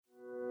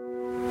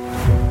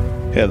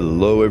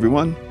Hello,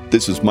 everyone.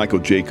 This is Michael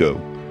Jaco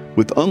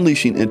with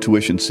Unleashing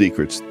Intuition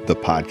Secrets, the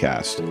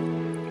podcast.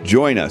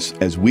 Join us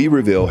as we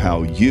reveal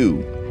how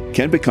you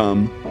can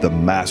become the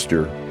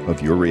master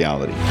of your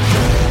reality.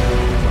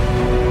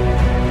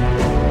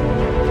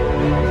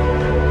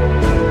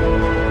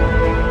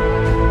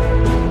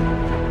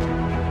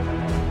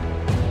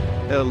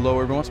 Hello,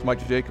 everyone. It's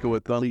Michael Jaco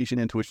with Unleashing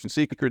Intuition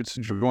Secrets.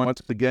 Joined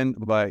once again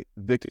by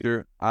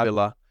Victor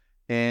Avila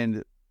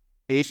and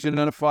Asian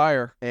on a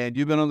Fire. And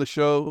you've been on the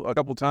show a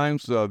couple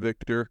times,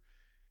 Victor.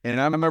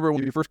 And I remember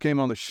when you first came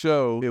on the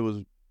show, it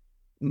was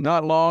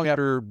not long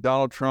after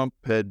Donald Trump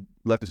had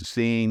left the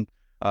scene.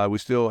 We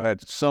still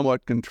had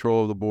somewhat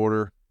control of the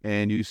border.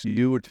 And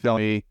you were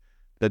telling me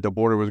that the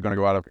border was going to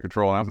go out of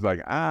control. And I was like,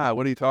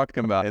 what are you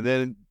talking about? And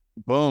then,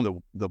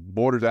 boom, the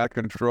border's out of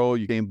control.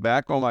 You came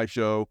back on my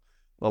show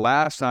the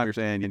last time. You're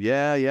saying,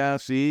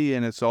 see,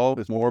 and it's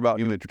more about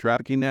human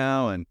trafficking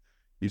now. And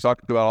you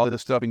talked about all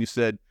this stuff, and you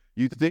said,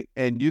 you think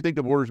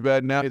the border's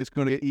bad now, it's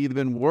going to get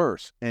even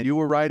worse. And you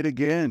were right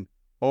again.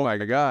 Oh my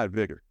God,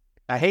 Victor.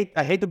 I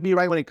hate to be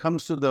right when it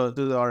comes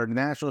to our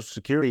national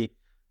security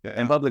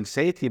and public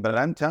safety, but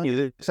I'm telling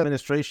you, this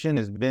administration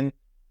has been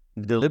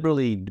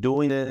deliberately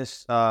doing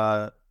this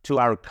to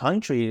our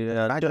country,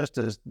 not just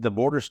as the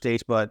border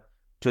states, but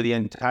to the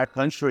entire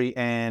country.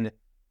 And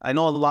I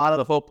know a lot of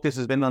the focus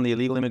has been on the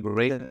illegal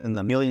immigration and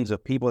the millions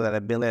of people that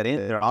have been let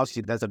in there.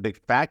 Obviously, that's a big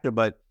factor,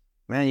 but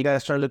man, you got to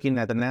start looking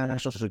at the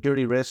national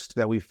security risks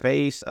that we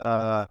face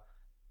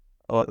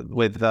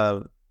with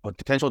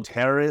potential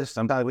terrorists.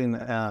 I'm talking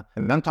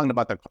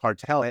about the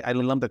cartel. I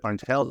lump the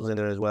cartels in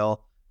there as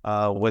well,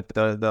 with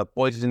the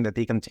poison that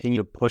they continue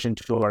to push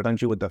into our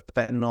country with the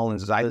fentanyl and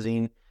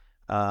xylazine,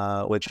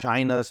 with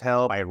China's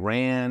help,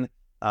 Iran,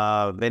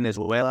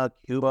 Venezuela,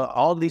 Cuba.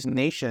 All these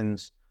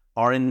nations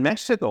are in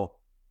Mexico,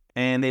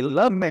 and they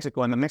love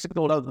Mexico, and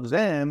Mexico loves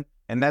them.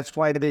 And that's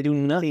why they do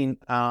nothing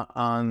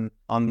on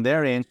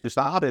their end to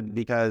stop it,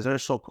 because they're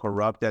so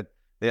corrupt that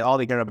all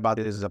they care about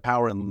is the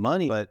power and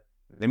money. But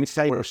let me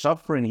tell you, we're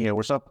suffering here.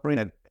 We're suffering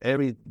at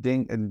every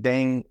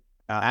dang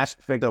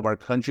aspect of our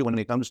country when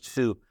it comes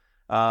to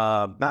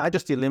not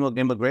just the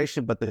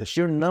immigration, but the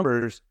sheer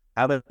numbers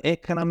have an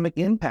economic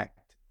impact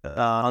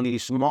on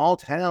these small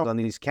towns, on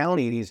these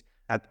counties,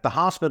 at the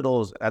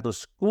hospitals, at the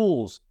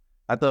schools,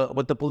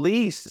 with the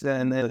police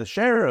and the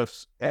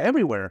sheriffs,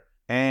 everywhere.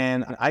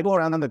 And I go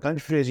around in the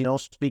country, as you know,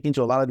 speaking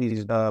to a lot of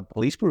these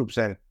police groups,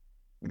 and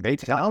they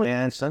tell me,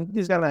 man,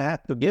 something's going to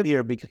have to give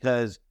here,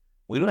 because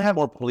we don't have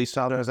more police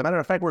officers. As a matter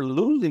of fact, we're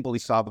losing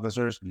police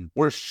officers.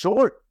 We're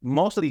short.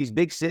 Most of these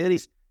big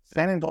cities,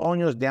 San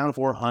Antonio is down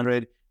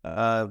 400.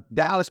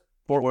 Dallas,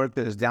 Fort Worth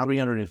is down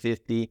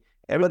 350.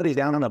 Everybody's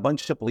down on a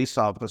bunch of police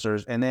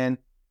officers. And then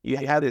you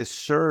have this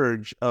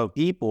surge of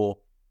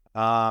people.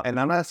 And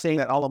I'm not saying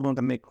that all of them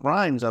commit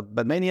crimes,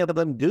 but many of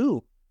them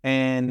do.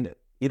 And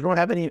you don't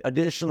have any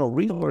additional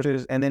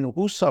resources, and then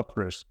who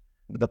suffers?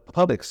 The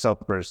public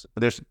suffers.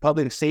 There's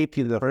public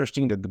safety, the first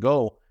thing to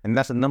go, and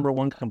that's the number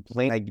one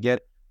complaint I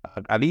get,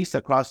 at least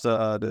across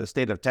the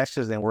state of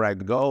Texas. And where I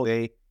go,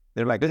 they're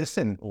like,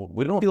 listen,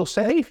 we don't feel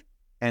safe,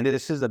 and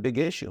this is a big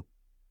issue.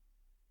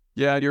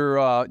 Yeah,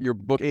 your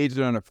book,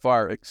 Agent on a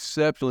Fire,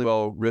 exceptionally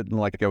well written.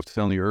 Like I was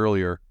telling you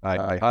earlier,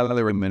 I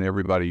highly recommend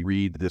everybody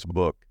read this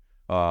book.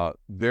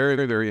 Very,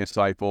 very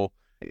insightful.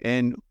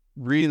 And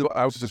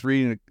I was just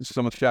reading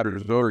some of the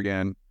chapters over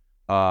again.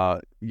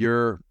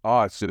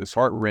 It's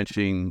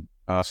heart-wrenching,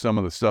 some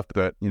of the stuff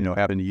that,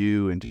 happened to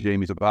you and to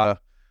Jamie Zapata,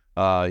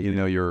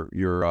 your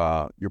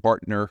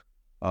partner,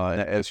 in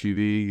that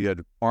SUV. You had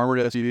an armored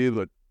SUV,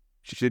 but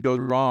shit goes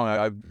wrong.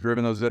 I've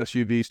driven those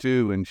SUVs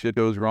too, and shit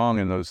goes wrong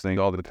in those things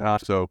all the time.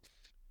 So,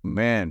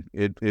 man,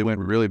 it went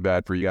really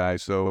bad for you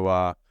guys.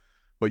 So,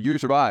 but you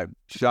survived.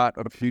 Shot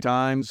a few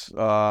times.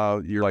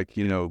 You're like,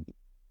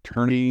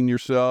 turning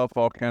yourself,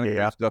 all kind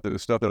of stuff. The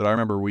stuff that I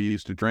remember we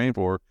used to train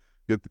for.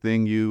 Good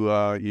thing you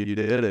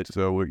did it.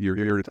 So you're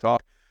here to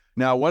talk.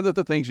 Now, one of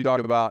the things you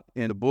talk about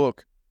in the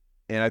book,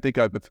 and I think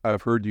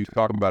I've heard you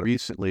talk about it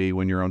recently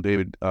when you're on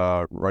David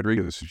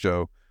Rodriguez's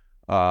show,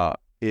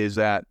 is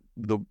that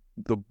the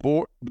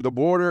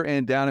border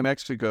and down in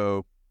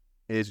Mexico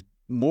is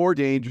more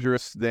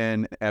dangerous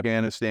than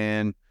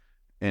Afghanistan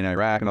and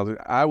Iraq, and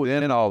I was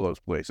in all those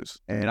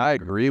places, and I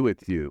agree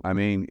with you. I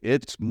mean,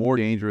 it's more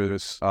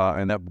dangerous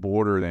in that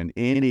border than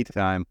any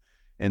time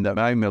in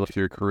my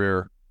military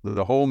career.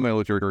 The whole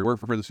military career,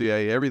 working for the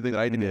CIA, everything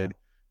that I did,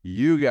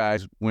 you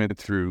guys went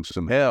through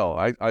some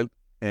hell.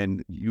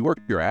 And you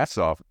worked your ass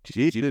off.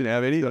 Jeez, you didn't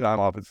have any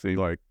time off. It seemed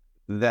like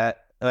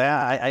that.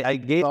 Yeah, I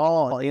gave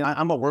all.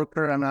 I'm a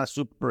worker. I'm not a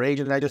super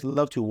agent. I just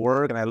love to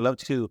work, and I love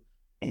to,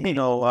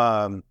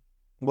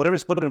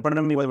 whatever's put in front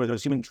of me, whether it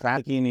was human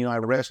trafficking, I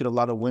rescued a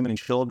lot of women and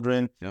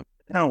children. Yep.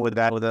 With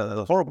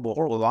the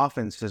horrible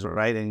offenses,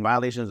 right, and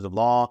violations of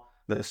law,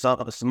 the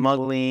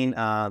smuggling,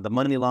 the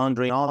money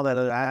laundering, all that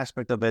other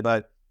aspect of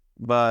it.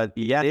 But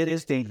yeah, it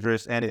is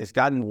dangerous, and it's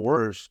gotten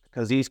worse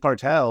because these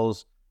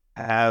cartels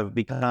have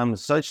become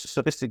such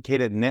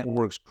sophisticated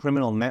networks,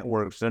 criminal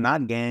networks. They're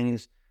not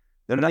gangs.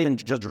 they're not even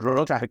just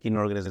drug trafficking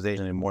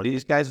organization anymore.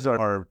 These guys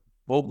are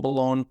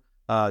full-blown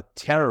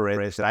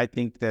terrorists that I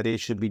think that they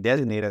should be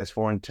designated as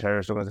foreign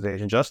terrorist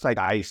organizations, just like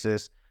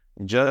ISIS,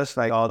 just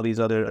like all these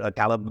other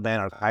Taliban,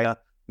 Al-Qaeda.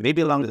 They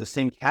belong to the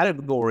same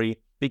category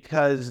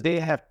because they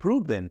have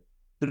proven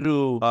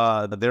through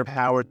their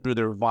power, through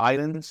their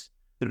violence,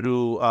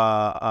 through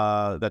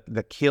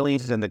the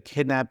killings and the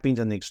kidnappings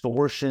and the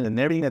extortion and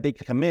everything that they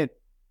commit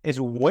is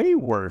way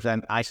worse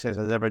than ISIS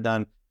has ever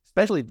done,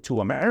 especially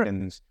to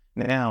Americans.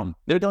 Now,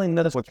 they're dealing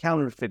with us with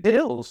counterfeit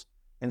bills,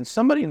 and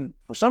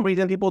for some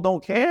reason, people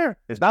don't care.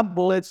 It's not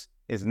bullets,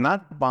 it's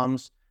not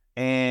bombs,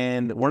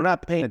 and we're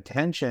not paying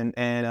attention.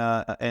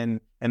 And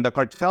the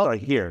cartel are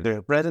here.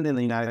 They're present in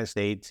the United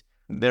States.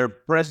 They're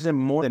present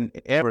more than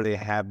ever they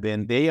have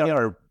been. They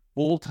are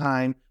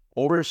full-time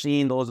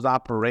overseeing those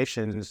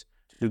operations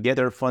to get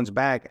their funds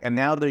back, and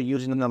now they're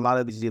using a lot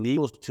of these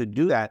illegals to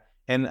do that.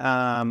 And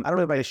I don't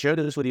know if I shared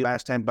this with you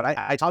last time, but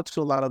I talk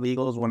to a lot of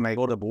illegals when I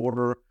go to the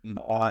border. And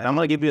I'm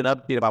going to give you an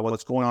update about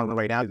what's going on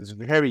right now. It's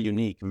very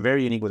unique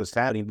what's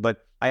happening.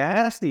 But I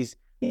asked these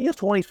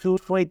 22,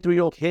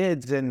 23-year-old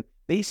kids, and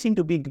they seem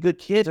to be good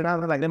kids. They're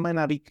not like, they might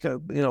not be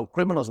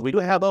criminals. We do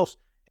have those.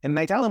 And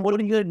I tell them, what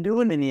are you going to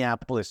do in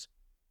Minneapolis?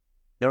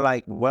 They're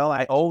like, well,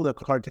 I owe the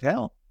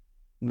cartel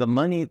the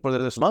money for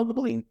the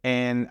smuggling,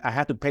 and I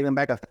have to pay them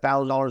back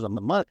 $1,000 a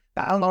month.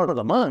 $1,000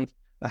 a month.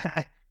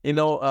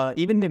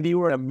 Even if you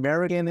were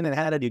American and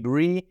had a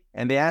degree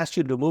and they asked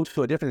you to move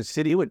to a different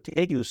city, it would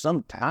take you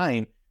some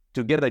time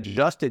to get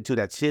adjusted to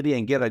that city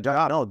and get a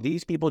job. No,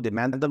 these people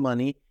demanded the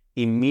money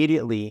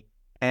immediately.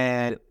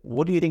 And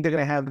what do you think they're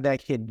going to have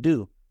that kid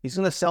do? He's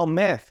going to sell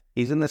meth.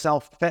 He's going to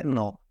sell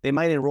fentanyl. They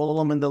might enroll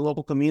him in the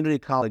local community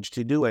college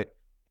to do it.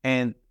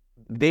 And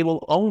they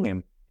will own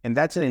him. And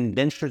that's an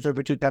indentured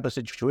servitude type of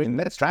situation.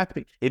 That's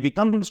trafficking. It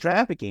becomes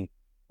trafficking.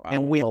 Wow.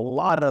 And we have a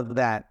lot of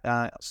that.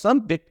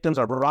 Some victims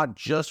are brought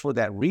just for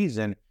that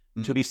reason,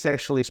 to be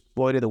sexually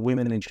exploited, the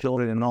women and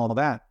children and all of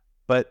that.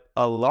 But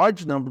a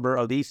large number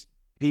of these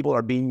people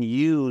are being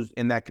used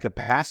in that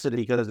capacity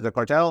because the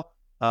cartel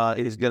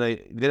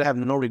they have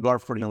no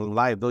regard for your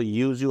life. They'll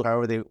use you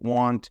however they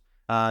want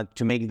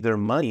to make their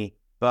money.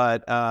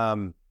 But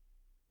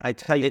I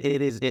tell you,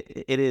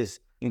 it is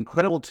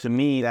incredible to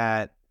me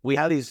that we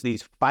have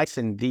these fights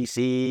in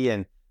D.C.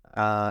 and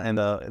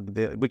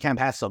we can't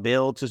pass a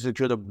bill to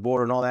secure the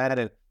border and all that.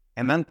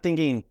 And I'm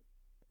thinking,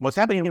 what's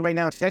happening right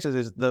now in Texas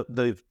is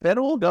the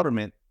federal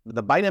government,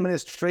 the Biden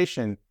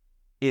administration,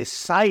 is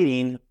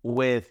siding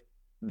with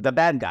the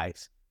bad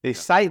guys. They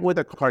side with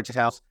the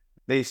cartels.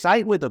 They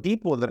side with the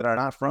people that are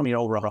not from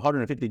over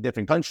 150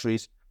 different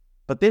countries,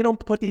 but they don't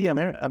put the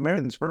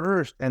Americans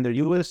first and their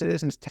U.S.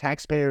 citizens,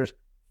 taxpayers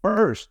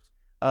first.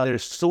 They're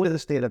suing the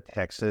state of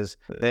Texas.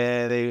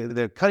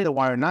 They're cutting the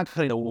wire, not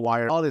cutting the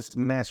wire, all this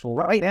mess. Well,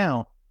 right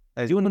now,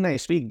 as you and I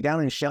speak, down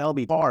in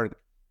Shelby Park,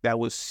 that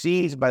was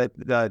seized by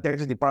the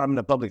Texas Department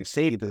of Public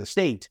Safety, the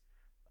state,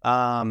 the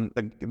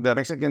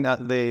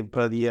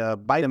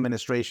Biden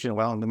administration,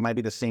 well, it might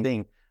be the same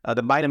thing.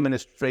 The Biden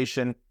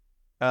administration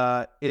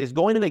is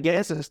going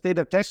against the state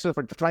of Texas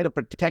for trying to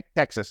protect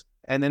Texas.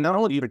 And then not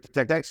only do you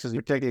protect Texas,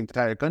 you protect the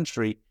entire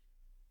country.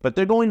 But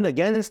they're going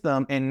against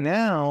them, and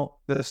now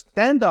the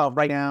standoff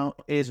right now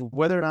is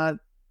whether or not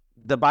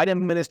the Biden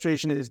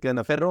administration is going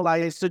to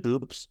federalize the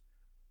troops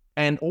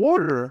and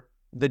order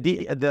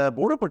the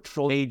Border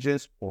Patrol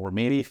agents or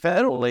maybe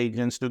federal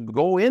agents to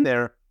go in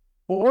there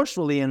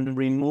forcefully and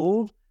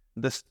remove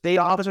the state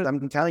officers.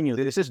 I'm telling you,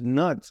 this is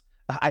nuts.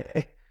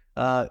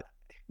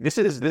 This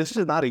is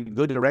not a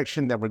good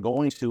direction that we're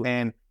going to.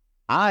 And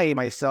I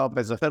myself,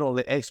 as a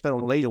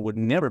ex-federal agent, would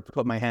never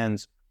put my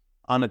hands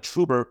on a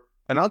trooper.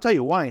 And I'll tell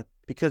you why.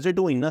 Because they're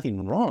doing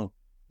nothing wrong.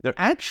 They're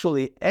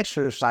actually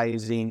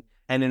exercising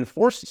and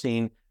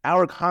enforcing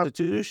our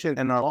Constitution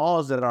and our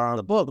laws that are on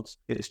the books.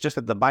 It's just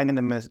that the Biden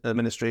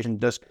administration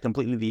does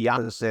completely the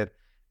opposite.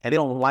 And they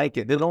don't like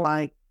it. They don't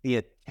like the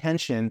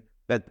attention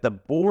that the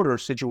border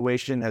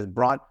situation has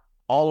brought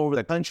all over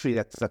the country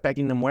that's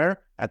affecting them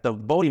where? At the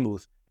voting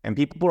booth. And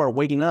people are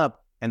waking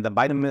up, and the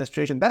Biden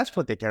administration, that's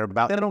what they care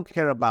about. They don't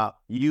care about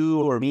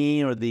you or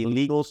me or the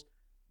illegals.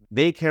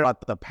 They care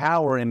about the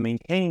power and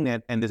maintaining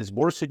it, and this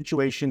border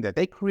situation that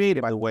they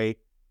created, by the way,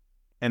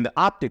 and the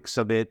optics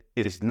of it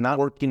is not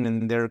working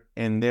in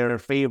their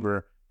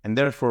favor, and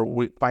therefore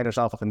we find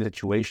ourselves in this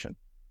situation.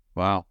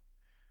 Wow.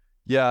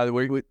 Yeah,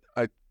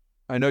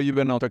 I know you've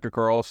been on Tucker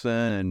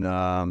Carlson,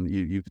 and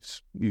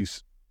you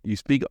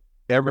speak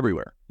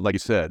everywhere, like you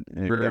said,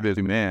 and you're a very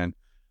busy man.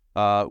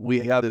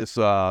 We have this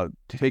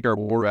Take Our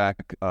Border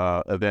Back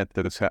event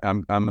that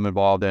I'm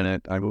involved in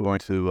it. I'm going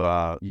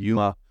to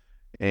Yuma.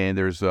 And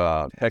there's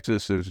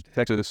Texas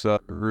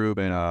group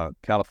and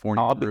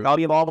California. I'll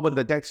be involved with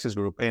the Texas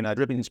group in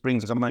Dripping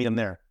Springs. I'm not even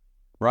there.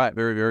 Right,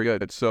 very, very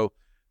good. So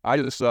I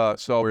just saw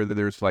where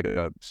there's like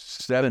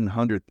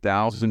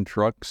 700,000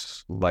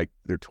 trucks, like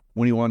they're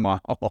 21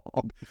 mile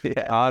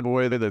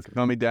convoy that's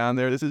coming down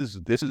there.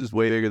 This is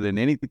way bigger than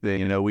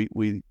anything.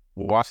 We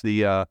watched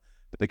the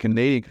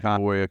Canadian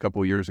convoy a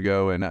couple of years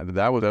ago, and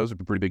that was a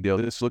pretty big deal.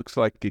 This looks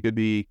like it could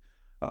be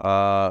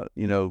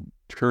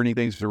turning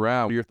things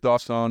around. What are your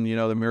thoughts on, the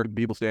American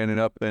people standing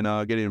up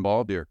and getting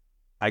involved here?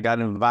 I got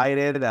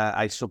invited.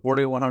 I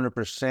supported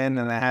 100%,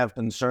 and I have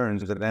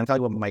concerns. And I'll tell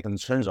you what my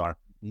concerns are.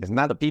 It's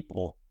not the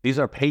people. These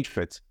are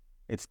patriots.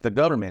 It's the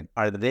government.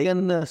 Are they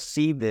going to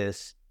see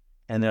this,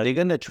 and are they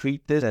going to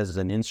treat this as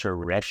an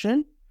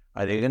insurrection?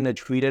 Are they going to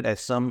treat it as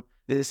some...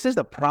 This is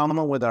the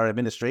problem with our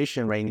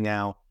administration right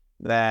now,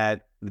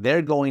 that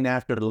they're going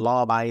after the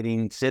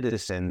law-abiding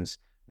citizens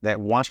that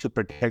want to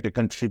protect the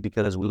country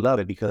because we love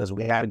it, because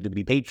we happen to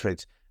be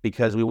patriots,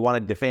 because we want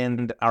to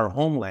defend our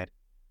homeland.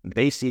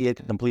 They see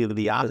it completely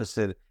the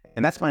opposite.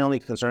 And that's my only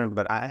concern,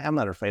 but I'm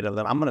not afraid of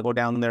them. I'm going to go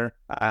down there.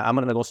 I'm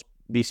going to go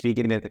be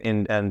speaking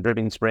in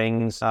Dripping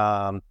Springs.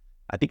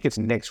 I think it's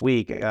next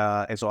week.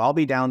 And so I'll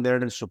be down there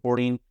and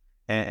supporting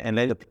and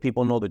letting the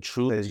people know the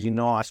truth. As you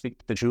know, I speak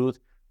the truth.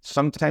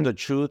 Sometimes the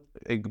truth,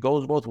 it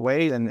goes both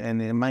ways,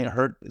 and it might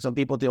hurt some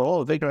people.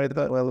 Oh, Victor,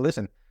 well,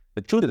 listen,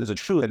 the truth is the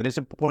truth. And it's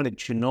important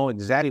that you know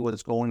exactly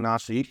what's going on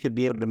so you could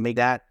be able to make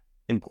that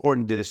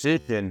important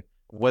decision,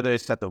 whether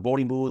it's at the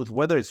voting booth,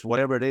 whether it's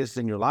whatever it is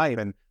in your life.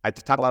 And I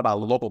talk a lot about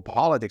local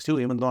politics too,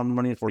 even though I'm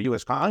running for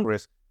U.S.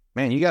 Congress.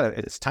 Man,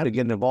 it's time to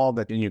get involved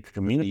in your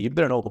community. You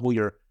better know who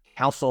your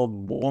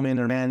councilwoman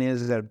or man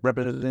is that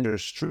represents your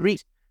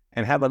street,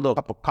 and have a little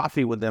cup of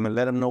coffee with them and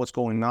let them know what's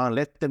going on.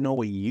 Let them know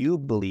what you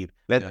believe.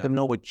 Let them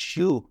know what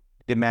you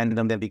demand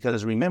of them.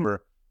 Because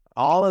remember,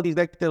 all of these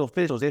elected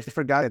officials, they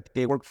forgot that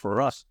they work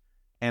for us.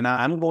 And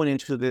I'm going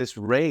into this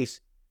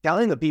race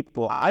telling the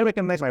people, I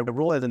recognize my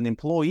role as an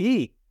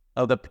employee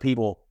of the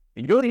people.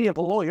 You're the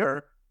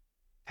employer.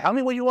 Tell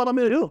me what you want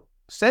me to do.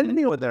 Send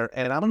me over there,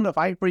 and I'm going to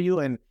fight for you,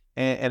 and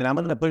I'm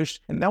going to push.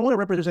 And I want to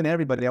represent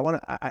everybody.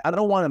 I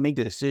don't want to make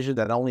the decision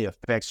that only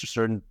affects a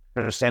certain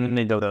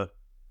percentage of the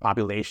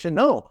population.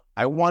 No,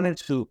 I wanted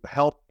to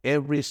help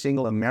every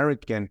single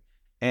American.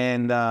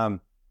 And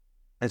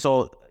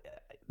so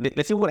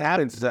let's see what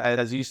happens.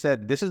 As you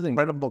said, this is an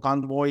incredible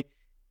convoy.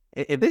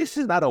 If this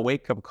is not a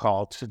wake-up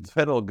call to the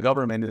federal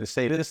government to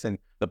say, listen,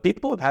 the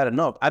people have had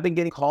enough. I've been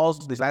getting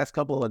calls these last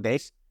couple of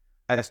days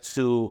as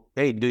to,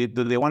 hey, do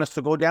they want us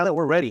to go down there?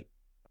 We're ready.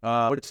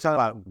 We're just talking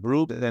about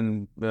groups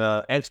and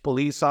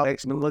ex-police,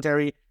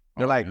 ex-military.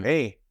 They're like,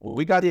 hey,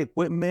 we got the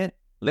equipment.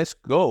 Let's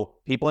go.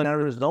 People in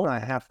Arizona, I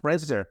have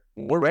friends there.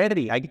 We're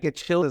ready. I get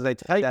chills as I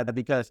tell you that,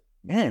 because,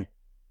 man,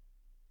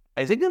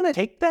 is it going to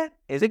take that?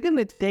 Is it going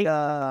to take...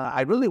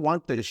 I really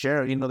want the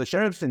sheriff... the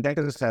sheriffs in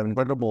Texas have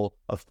incredible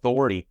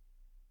authority.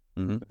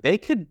 Mm-hmm. They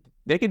could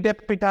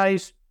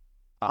deputize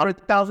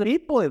 100,000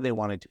 people if they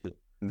wanted to.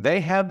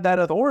 They have that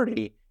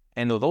authority.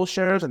 And those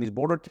sheriffs in these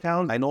border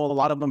towns, I know a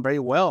lot of them very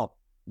well.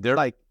 They're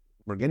like,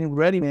 we're getting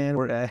ready, man.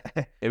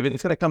 If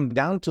it's going to come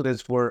down to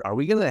this, are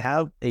we going to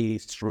have a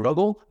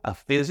struggle, a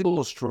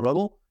physical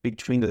struggle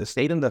between the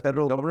state and the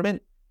federal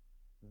government?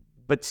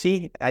 But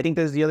see, I think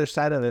there's the other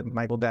side of it,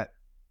 Michael,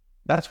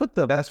 that's what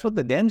the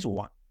Dems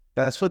want.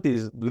 That's what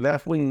these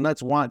left-wing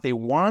nuts want. They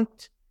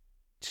want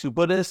to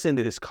put us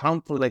into this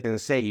conflict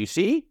and say, you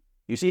see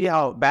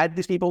how bad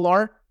these people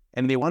are?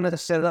 And they want to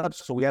set it up,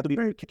 so we have to be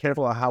very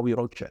careful of how we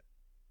approach it.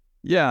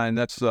 Yeah, and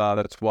that's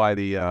why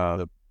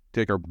the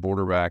Take Our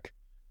Border Back,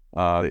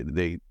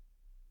 they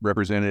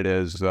represent it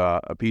as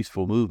a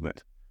peaceful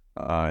movement,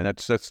 and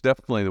that's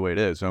definitely the way it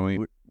is. I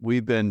mean,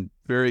 we've been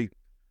very,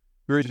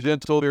 very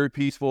gentle, very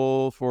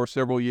peaceful for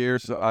several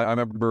years. I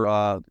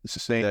remember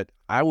saying that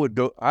I would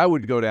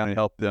go down and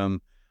help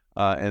them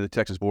in the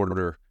Texas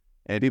border,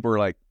 and people were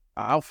like,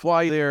 "I'll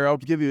fly you there. I'll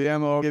give you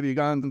ammo. I'll give you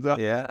guns and stuff."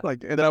 Yeah. And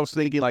then I was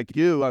thinking, like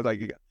you, I was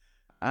like,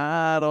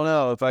 I don't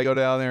know if I go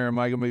down there, am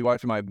I going to be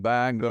watching my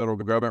back, go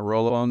to government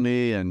roll on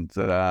me? And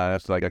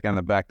that's like I kind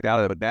of backed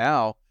out of it.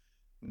 But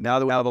now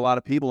that we have a lot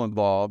of people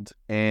involved,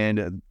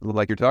 and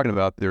like you're talking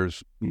about,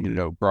 there's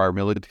prior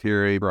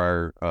military,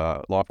 prior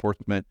law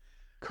enforcement,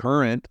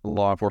 current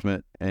law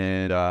enforcement,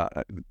 and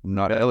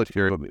not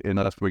military,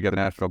 unless we got the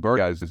National Guard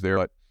guys is there.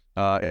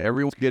 But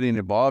everyone's getting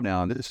involved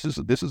now, and this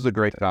is a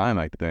great time,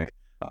 I think,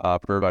 for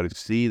everybody to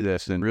see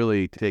this and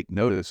really take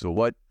notice of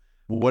what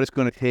it's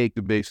going to take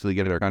to basically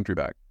get our country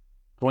back.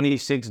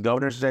 26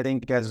 governors, I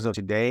think, as of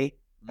today,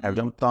 have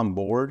jumped on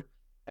board.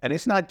 And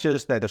it's not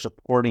just that they're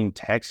supporting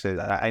Texas.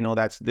 I know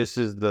this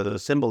is the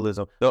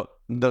symbolism.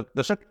 The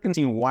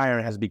circumventing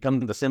wire has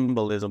become the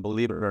symbolism,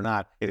 believe it or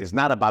not. It is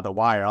not about the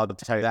wire, I'll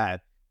tell you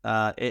that.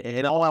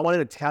 And all I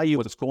wanted to tell you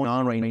what's going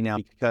on right now,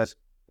 because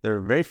there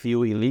are very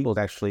few illegals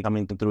actually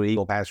coming through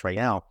Eagle Pass right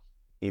now.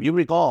 If you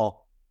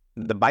recall,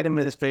 the Biden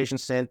administration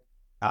sent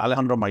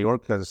Alejandro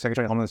Mayorkas, the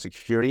Secretary of Homeland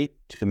Security,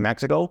 to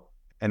Mexico,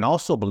 and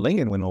also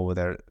Blinken went over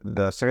there,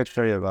 the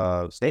Secretary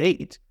of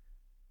State,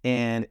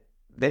 and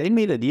they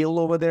made a deal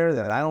over there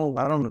that I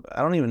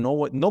don't even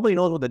know nobody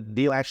knows what the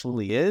deal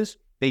actually is.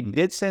 They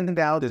did send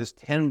out this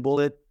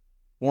 10-bullet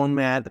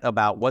format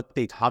about what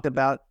they talked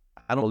about.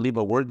 I don't believe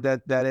a word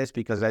that is,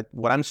 because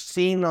what I'm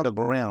seeing on the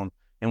ground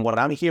and what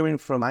I'm hearing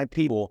from my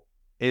people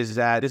is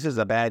that this is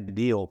a bad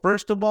deal.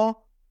 First of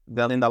all,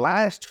 that in the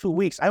last 2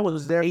 weeks, I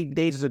was there 8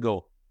 days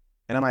ago.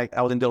 And I'm like,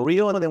 I was in Del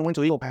Rio and then went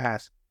to Eagle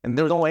Pass. And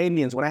there was no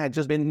aliens when I had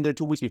just been there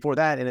 2 weeks before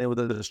that, and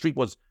the street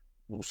was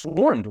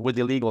swarmed with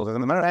illegals. As a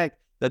matter of fact,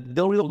 the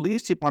Del Rio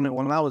Police Department,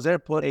 when I was there,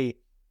 put a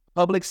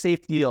public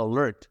safety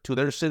alert to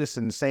their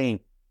citizens saying,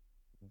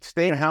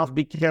 stay in your house,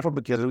 be careful,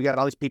 because we got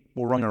all these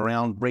people running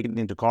around, breaking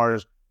into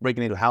cars,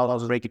 breaking into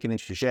houses, breaking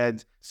into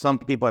sheds. Some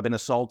people have been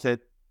assaulted.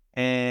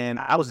 And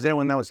I was there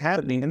when that was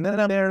happening. And then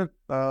I'm there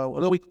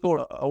over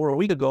a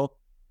week ago,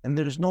 and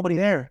there's nobody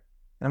there.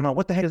 And I'm like,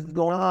 what the heck is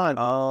going on?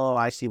 Oh,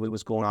 I see what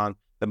was going on.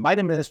 The Biden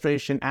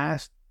administration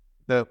asked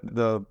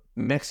the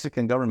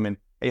Mexican government,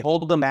 hey,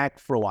 hold them back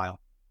for a while.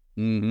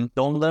 Mm-hmm.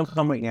 Don't let them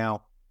come right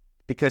now,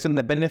 because in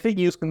the benefit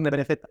you, it's going to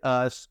benefit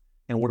us,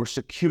 and we're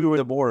secure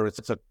the border.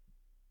 It's a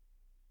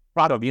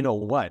product of you know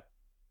what.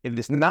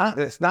 It's not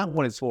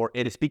what it's for.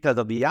 It is because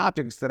of the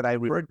objects that I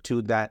referred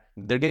to that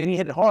they're getting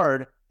hit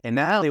hard, and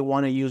now they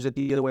want to use it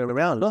the other way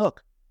around.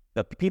 Look,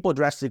 the people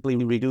drastically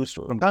reduced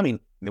from coming.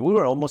 We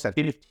were almost at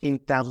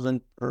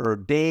 15,000 per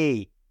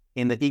day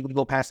in the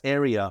Eagle Pass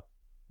area.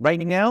 Right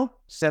now,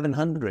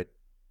 700.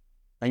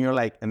 And you're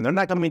like, and they're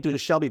not coming to the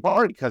Shelby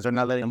Park because they're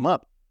not letting them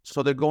up.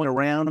 So they're going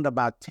around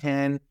about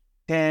 10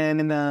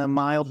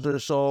 miles or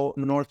so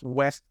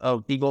northwest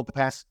of Eagle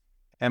Pass.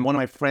 And one of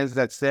my friends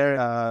that's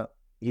there,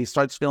 he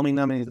starts filming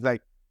them, and he's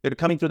like, they're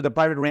coming through the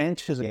private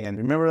ranches again.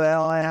 Remember that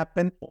all that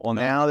happened? Well,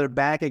 now they're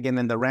back again,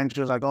 and the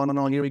ranchers are like, oh,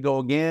 no, here we go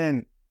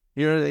again.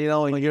 Here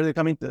they're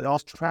coming to all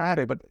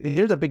traffic. But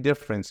here's a big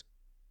difference.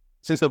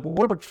 Since the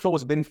Border Patrol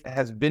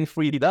has been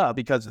freed up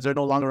because they're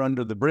no longer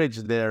under the bridge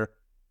there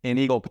in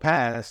Eagle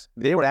Pass,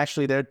 they were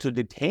actually there to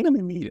detain them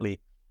immediately.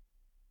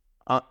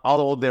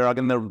 Although they're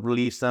going to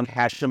release them,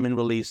 catch them and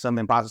release them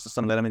and process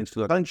them, let them into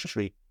the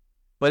country.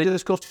 But it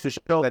just goes to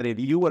show that if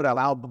you would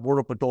allow the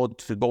Border Patrol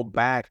to go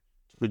back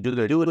to do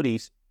their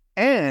duties,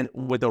 and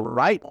with the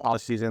right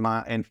policies in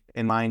mind,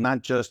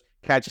 not just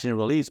catch and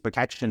release, but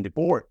catch and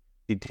deport,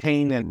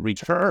 detain and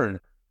return,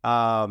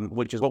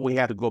 which is what we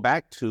have to go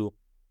back to.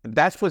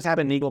 That's what's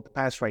happening in Eagle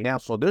Pass right now.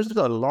 So there's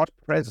a large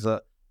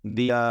presence.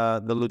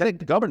 The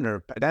Lieutenant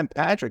Governor, Dan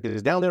Patrick,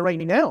 is down there right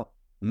now.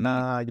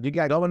 You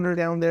got governor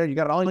down there. You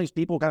got all these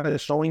people kind of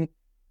showing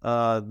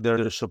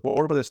their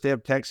support for the state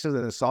of Texas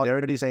and the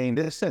solidarity, saying,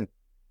 listen,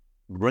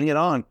 bring it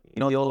on. You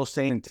know, the old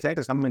saying in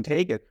Texas, come and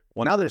take it.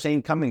 Well, now they're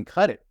saying, come and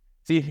cut it.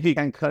 See if you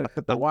can cut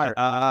the wire.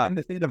 And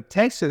the state of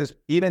Texas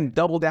even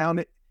doubled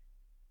down.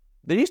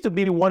 There used to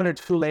be 1 or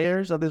 2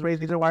 layers of this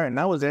razor wire, and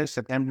I was there in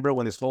September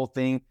when this whole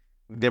thing,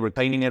 they were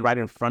cleaning it right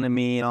in front of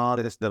me and all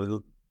this,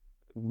 the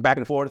back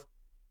and forth.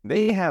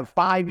 They have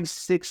 5,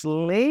 6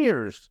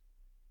 layers.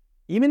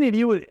 Even if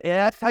you would,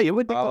 I tell you, it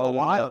would take a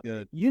while.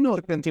 Good. You know,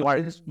 the wire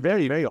is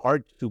very, very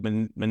hard to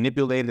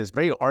manipulate. It's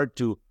very hard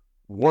to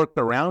work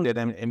around it.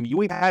 And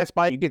you had a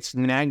spot, you get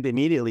snagged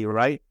immediately,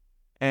 right?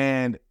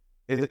 And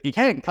you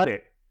can't cut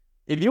it.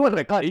 If you want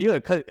to cut it, you got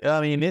to cut it.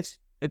 I mean, it's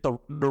the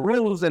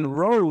rows and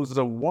rows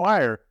of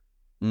wire.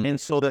 And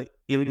so the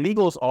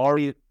illegals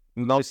already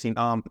noticing,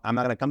 I'm not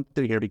going to come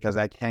through here because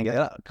I can't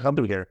come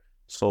through here.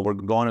 So we're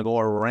going to go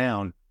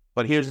around.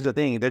 But here's the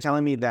thing. They're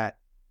telling me that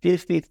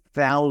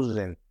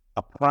 50,000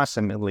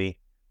 approximately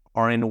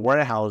are in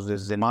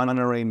warehouses in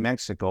Monterrey,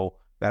 Mexico,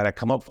 that have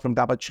come up from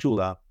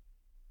Tapachula.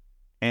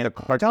 And the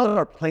cartels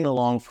are playing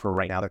along for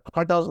right now. The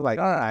cartels are like,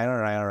 all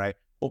right.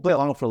 We'll play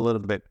along for a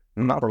little bit.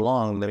 Not for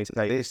long, let me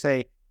say. They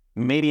say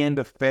maybe end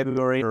of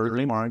February or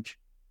early March,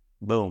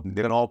 boom,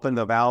 they're going to open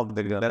the valve.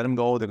 They're going to let them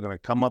go. They're going to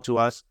come up to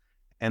us.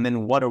 And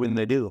then what are we going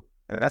to do?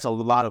 And that's a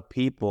lot of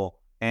people.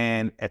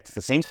 And at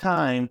the same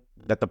time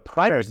that the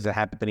primaries are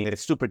happening,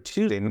 it's Super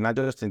Tuesday, not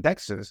just in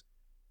Texas.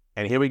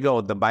 And here we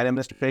go. The Biden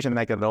administration,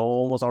 I can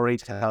almost already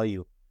tell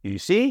you, you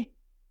see,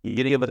 you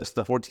didn't give us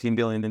the $14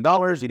 billion.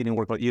 You didn't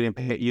work for, you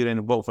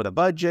didn't vote for the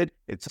budget.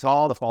 It's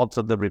all the faults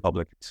of the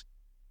Republicans.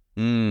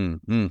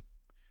 Mm-hmm.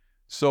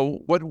 So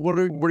what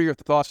are your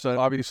thoughts?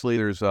 Obviously,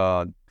 there's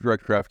drug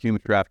trafficking,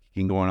 human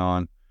trafficking going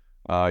on.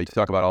 You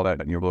talk about all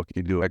that in your book.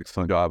 You do an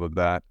excellent job of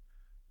that.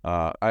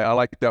 I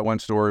like that one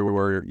story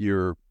where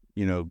you're,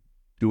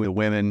 doing the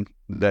women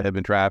that have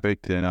been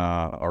trafficked and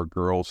are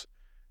girls,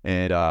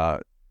 and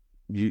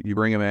you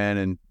bring them in,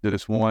 and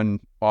this one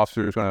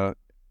officer is going to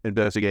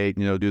investigate,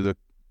 do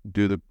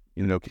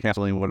the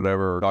counseling,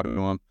 whatever, or talk to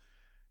him.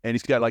 And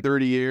he's got like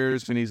 30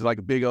 years, and he's like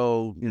a big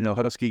old,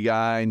 husky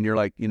guy, and you're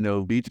like,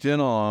 be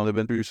gentle. They've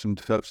been through some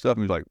tough stuff.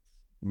 And he's like,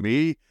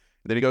 me? And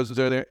then he goes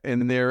there,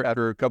 and there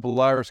after a couple of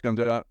hours comes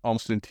out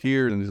almost in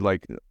tears, and he's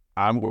like,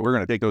 we're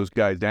going to take those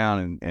guys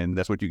down, and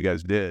that's what you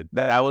guys did.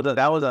 That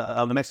was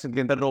a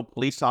Mexican federal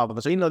police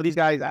officer. So, these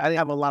guys, I didn't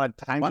have a lot of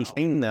time to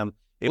train them.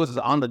 It was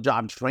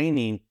on-the-job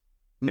training.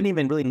 I didn't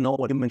even really know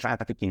what human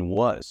trafficking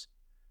was.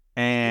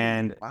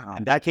 And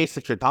that case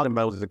that you're talking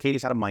about was a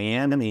case out of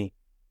Miami.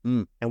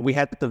 And we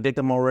had the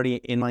victim already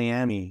in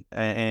Miami.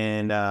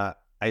 And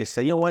I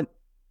said, you know what?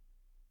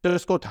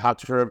 Just go talk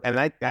to her. And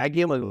I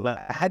gave him I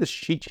had a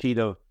cheat sheet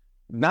of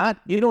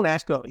you don't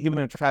ask a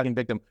human trafficking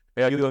victim,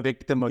 are you a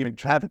victim of human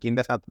trafficking?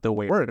 That's not the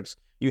way it works.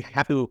 You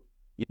have to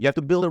You have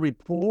to build a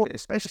rapport,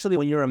 especially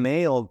when you're a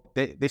male.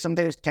 They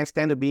sometimes can't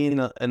stand to be in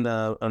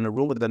a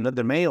room with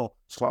another male.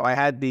 So I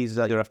had these,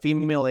 there are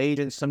female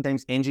agents,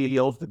 sometimes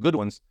NGOs, the good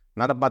ones,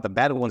 not about the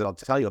bad ones that I'll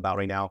tell you about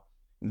right now,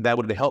 that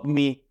would help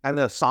me kind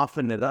of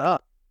soften it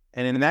up.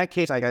 And in that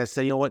case, I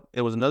said, you know what?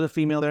 It was another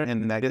female there,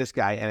 and I did this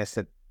guy, and I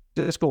said,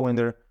 just go in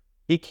there.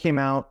 He came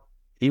out.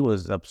 He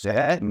was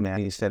upset, man.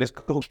 He said, let's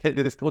go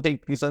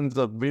take these sons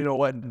of, you know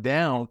what,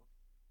 down.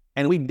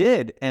 And we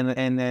did.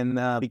 And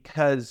then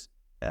because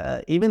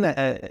even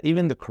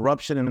the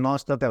corruption and all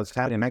stuff that was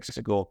happening in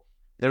Mexico,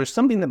 there was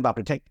something about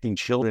protecting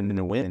children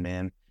and women,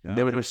 man. Yeah.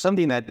 There was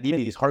something that even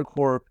these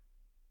hardcore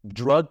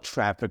drug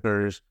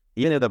traffickers,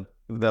 even if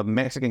the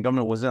Mexican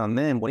government was on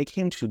them, when it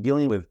came to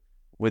dealing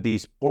with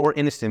these poor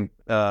innocent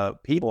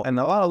people, and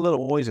a lot of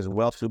little boys as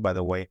well too, by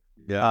the way.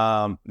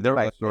 Yeah. They're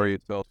like, story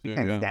itself. You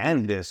can't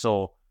stand this.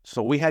 So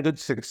we had good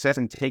success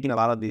in taking a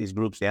lot of these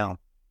groups down.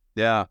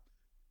 Yeah.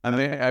 I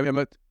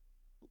mean,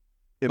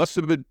 it must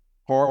have been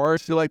hard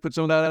to like put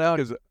some of that out,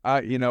 because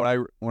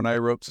when I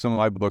wrote some of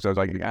my books, I was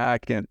like, I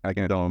can't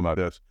tell them about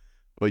this.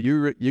 But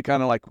you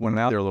kind of like went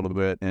out there a little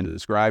bit and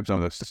described some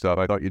of this stuff.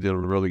 I thought you did a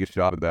really good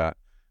job of that.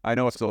 I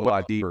know it's a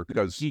lot deeper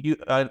because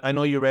I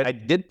know you read. I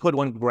did put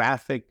one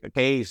graphic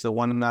case, the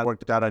one that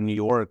worked out in New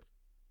York.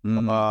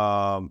 Mm-hmm.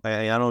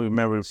 I don't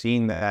remember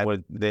seeing that where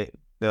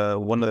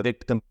one of the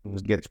victims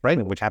gets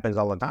pregnant, which happens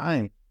all the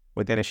time.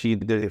 But then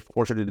they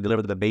force her to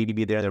deliver the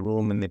baby there in the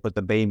room, and they put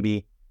the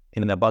baby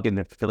in a bucket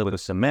and fill it with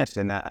cement.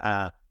 And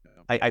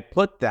I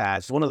put that.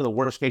 It's one of the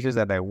worst cases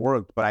that I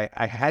worked, but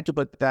I had to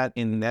put that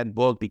in that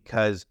book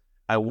because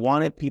I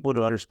wanted people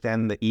to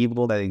understand the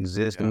evil that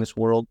exists in this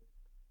world.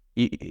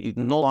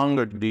 No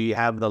longer do you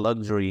have the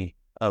luxury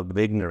of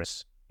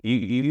ignorance.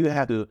 You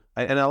have to,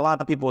 and a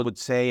lot of people would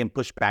say and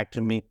push back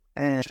to me,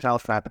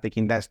 child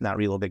trafficking, that's not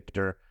real,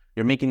 Victor.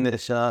 You're making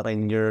this up,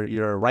 and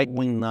you're a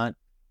right-wing nut.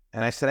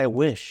 And I said, I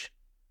wish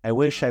I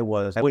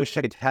was. I wish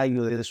I could tell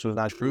you that this was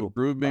not true.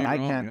 Prove me I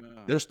wrong. can't.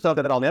 Yeah. There's stuff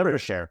that I'll never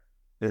share.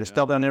 There's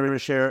stuff that I'll never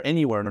share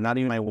anywhere, not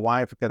even my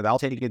wife, because I'll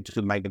take it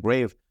to my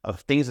grave of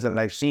things that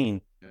I've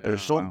seen. They're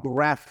so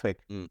graphic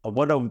of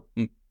what a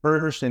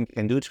person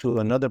can do to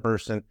another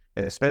person,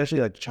 especially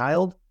a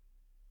child.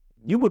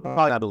 You would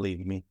probably not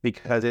believe me,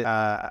 because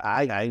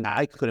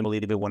I couldn't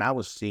believe it when I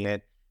was seeing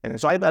it. And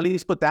so I at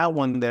least put that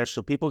one there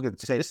so people could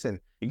say,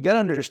 listen, you got to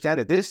understand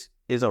that this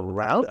is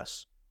around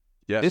us.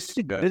 Yes, this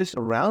is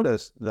around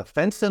us. The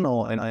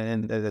fentanyl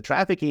and the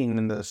trafficking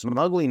and the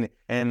smuggling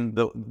and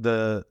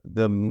the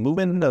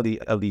movement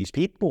of these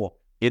people.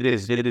 It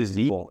is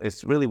evil.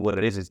 It's really what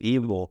it is. It's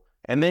evil.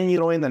 And then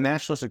in the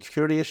national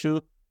security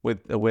issue with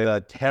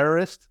a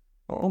terrorist.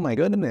 Oh my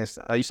goodness!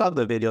 You saw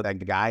the video,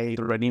 that guy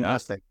threatening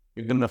us that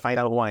you're going to find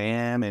out who I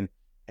am and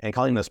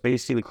calling the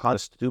space city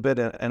stupid.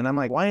 And I'm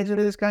like, why isn't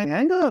this guy in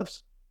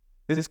handcuffs?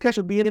 This guy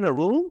should be in a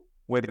room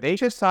with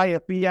HSI,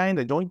 FBI, and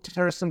the Joint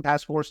Terrorism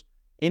Task Force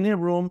in a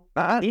room,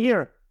 not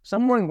here,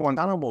 somewhere in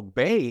Guantanamo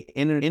Bay,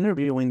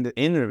 interviewing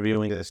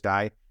this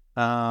guy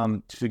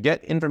to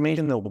get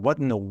information of what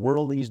in the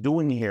world he's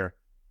doing here.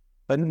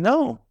 But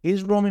no,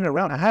 he's roaming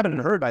around. I haven't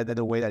heard, by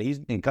the way, that he's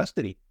in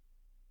custody.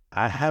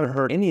 I haven't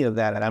heard any of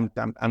that, and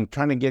I'm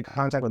trying to get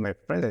contact with my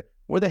friend.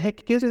 Where the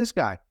heck is this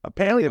guy?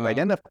 Apparently, they've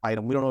identified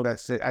him. We don't know if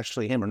that's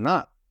actually him or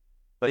not.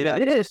 But yeah,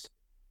 it is.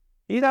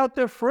 He's out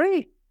there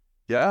free.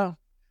 Yeah.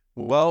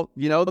 Well,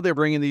 they're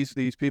bringing these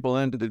people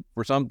in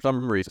for some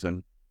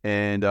reason.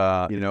 And,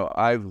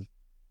 I've,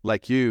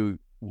 like you,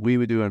 we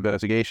would do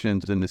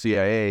investigations in the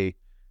CIA,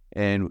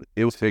 and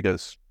it would take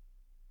us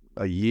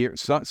a year.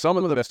 Some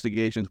of the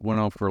investigations went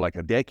on for like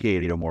a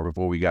decade or more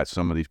before we got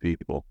some of these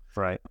people.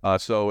 Right.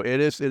 So it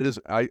is.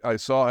 I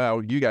saw how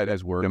you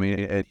guys work. I mean,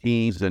 at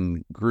teams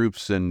and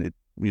groups, and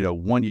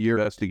 1 year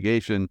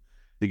investigation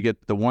to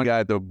get the one guy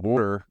at the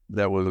border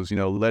that was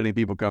letting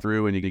people come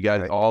through, and you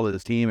got all of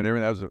his team and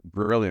everything. That was a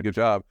brilliant, good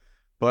job.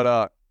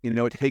 But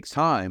it takes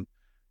time.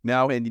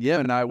 Now in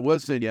Yemen, I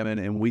was in Yemen,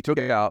 and we took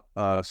out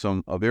a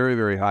very,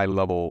 very high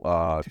level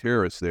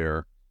terrorists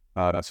there.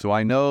 So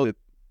I know that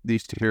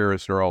these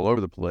terrorists are all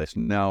over the place.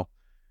 Now,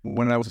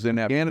 when I was in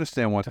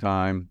Afghanistan one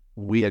time,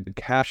 we had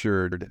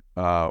captured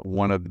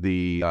one of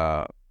the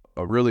a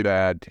really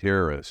bad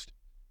terrorist,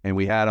 and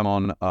we had him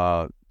on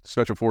Army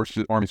Special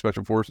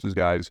Forces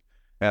guys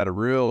at a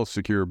real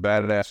secure,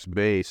 badass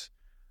base.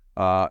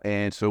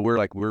 And so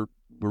we're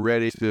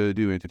ready to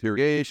do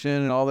interrogation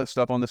and all that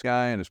stuff on this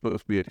guy, and it's supposed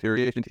to be an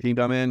interrogation team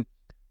come in.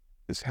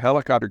 This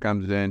helicopter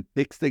comes in,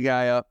 picks the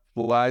guy up,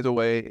 flies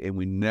away, and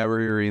we never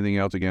hear anything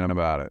else again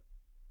about it.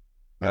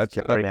 That's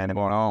going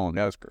on.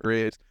 That's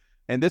great.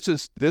 And this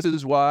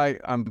is why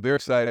I'm very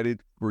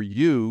excited for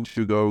you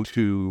to go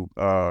to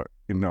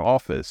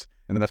office,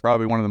 and that's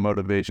probably one of the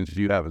motivations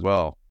you have as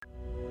well.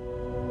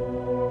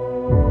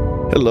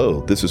 Hello,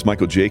 this is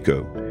Michael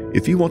Jaco.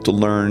 If you want to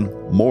learn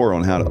more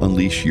on how to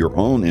unleash your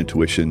own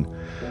intuition,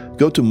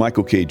 go to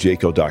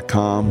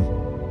michaelkjaco.com,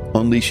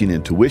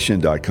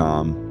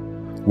 unleashingintuition.com,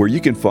 where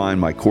you can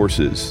find my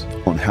courses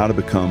on how to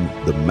become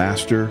the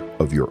master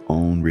of your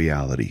own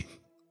reality.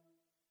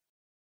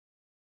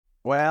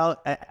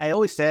 Well, I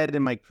always said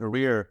in my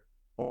career,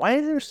 why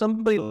is there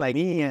somebody like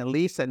me at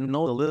least that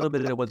knows a little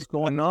bit of what's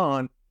going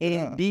on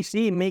in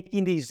DC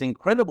making these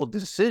incredible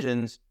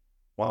decisions?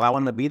 Well, I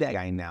want to be that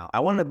guy now.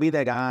 I want to be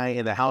that guy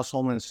in the House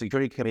Homeland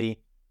Security Committee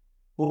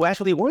who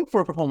actually worked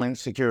for Homeland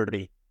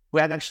Security, who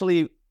had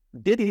actually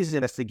did these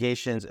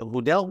investigations,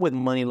 who dealt with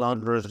money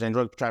launderers and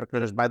drug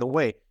traffickers. By the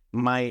way,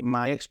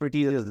 my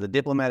expertise as the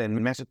diplomat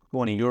in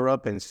Mexico and in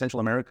Europe and Central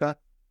America.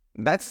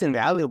 That's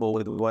invaluable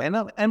with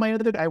and my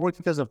other, I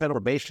worked as a federal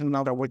probation,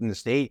 now I work in the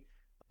state.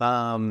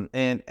 And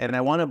I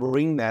want to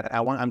bring that.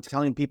 I'm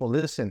telling people,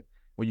 listen,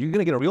 well, you're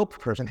gonna get a real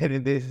person. What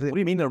do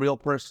you mean a real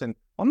person?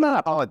 I'm not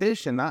a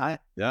politician.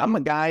 I'm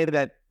a guy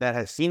that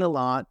has seen a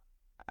lot.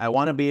 I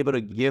want to be able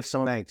to give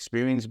some of that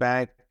experience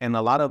back, and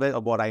a lot of it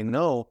of what I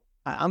know.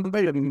 I'm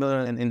very familiar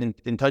and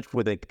in touch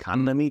with the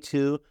economy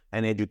too,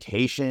 and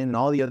education, and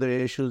all the other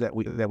issues that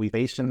we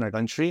face in our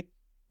country.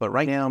 But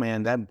right now,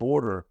 man, that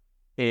border.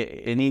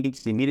 It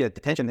needs immediate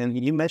attention. And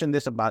you mentioned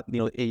this about,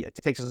 it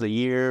takes us a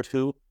year or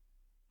two.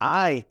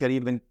 I could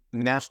even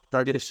now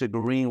start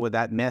disagreeing with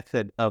that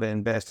method of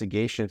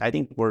investigation. I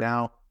think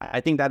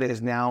that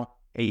is now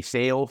a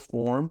sale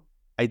form.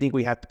 I think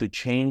we have to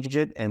change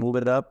it and move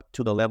it up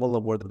to the level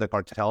of where the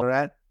cartel are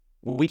at.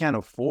 We can't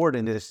afford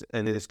in this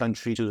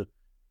country to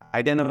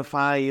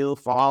identify you,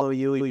 follow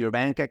you, your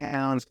bank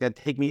accounts. It's going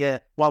to take me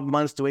 12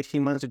 months to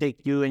 18 months to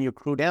take you and your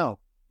crew down.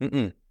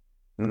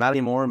 Not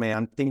anymore, man.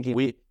 I'm thinking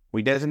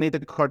we designate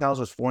the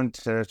cartels as foreign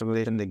terrorist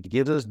organization that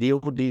gives us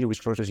DOD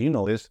resources. You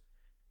know this.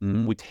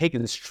 Mm-hmm. We take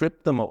and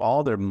strip them of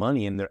all their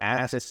money and their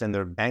assets and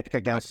their bank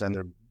accounts and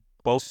their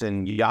boats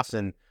and yachts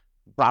and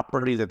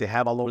properties that they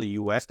have all over the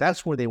U.S.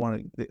 That's where they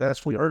want to.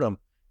 That's where we hurt them.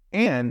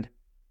 And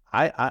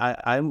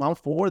I'm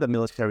for the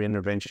military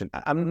intervention.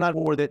 I'm not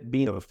for it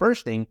being the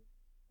first thing,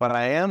 but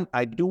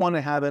I do want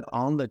to have it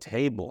on the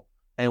table.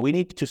 And we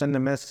need to send a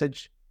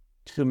message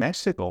to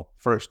Mexico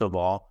first of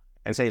all.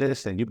 And say,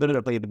 listen, you better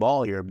play the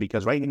ball here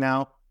because right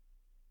now,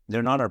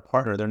 they're not our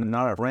partner. They're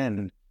not our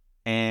friend.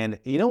 And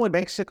you know what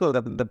Mexico,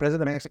 the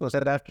president of Mexico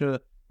said after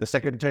the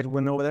secretary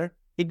went over there?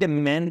 He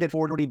demanded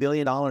 $40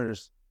 billion.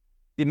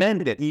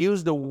 Demanded it. He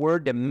used the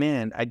word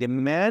demand. I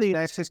demand the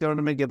United States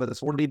government give us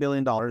 $40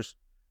 billion.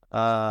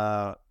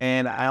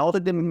 And I also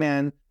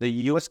demand the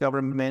U.S.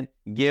 government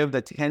give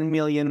the 10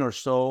 million or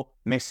so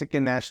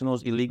Mexican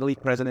nationals illegally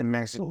present in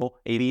Mexico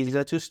a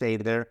visa to stay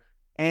there.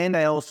 And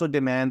I also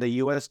demand the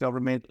U.S.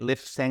 government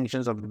lift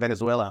sanctions of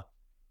Venezuela.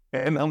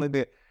 And I'm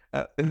like,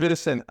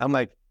 listen, I'm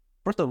like,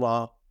 first of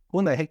all, who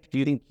in the heck do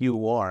you think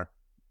you are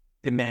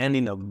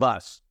demanding of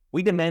us?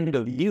 We demanded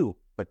of you,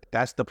 but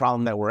that's the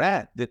problem that we're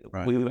at.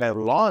 Right. We have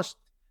lost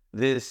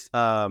this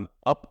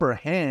upper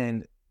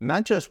hand,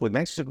 not just with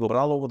Mexico, but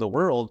all over the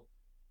world,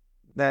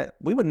 that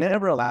we would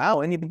never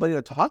allow anybody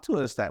to talk to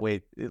us that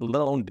way,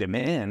 let alone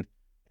demand.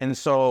 And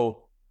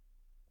so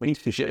we need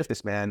to shift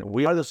this, man.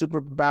 We are the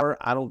superpower.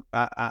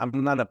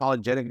 I'm not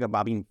apologetic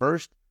about being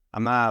first.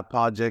 I'm not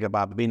apologetic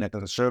about being a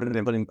conservative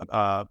and putting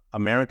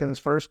Americans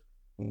first.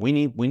 We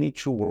need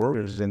true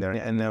warriors in there.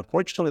 And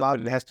unfortunately, a lot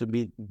of it has to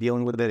be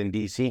dealing with it in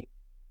D.C.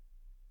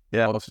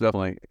 Yeah, most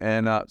definitely.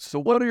 And so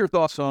what are your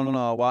thoughts on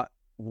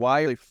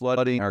why are they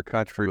flooding our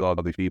country with all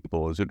these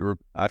people?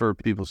 I've heard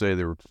people say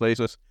they replace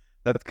us.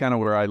 That's kind of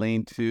where I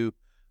lean to.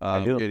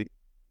 I do.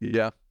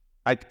 Yeah.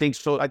 I think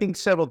so. I think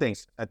several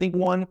things. I think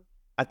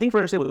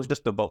first it was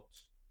just the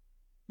votes.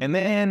 And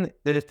then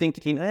they're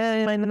thinking,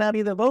 it might not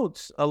be the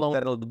votes alone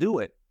that'll do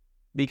it.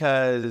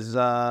 Because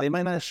they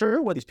might not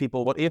sure what these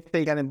people, what if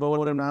they got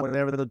involved or not,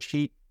 whatever, they'll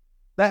cheat.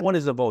 That one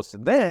is the votes.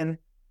 Then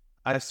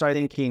I started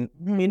thinking,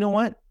 you know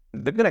what?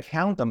 They're going to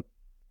count them.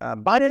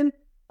 Biden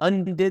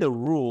undid the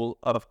rule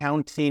of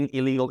counting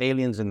illegal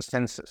aliens in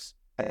census.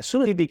 As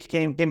soon as he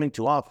came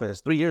into office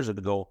 3 years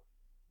ago,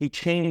 he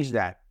changed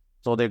that.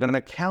 So they're going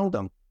to count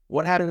them.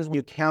 What happens when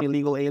you count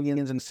illegal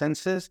aliens in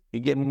census? You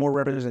get more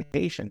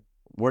representation.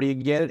 Where do you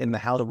get it? In the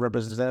House of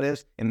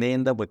Representatives, and they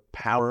end up with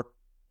power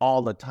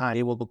all the time.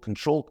 They will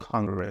control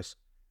Congress.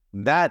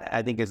 That,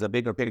 I think, is a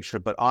bigger picture.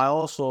 But I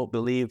also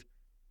believe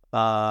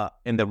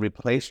in the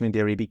replacement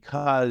theory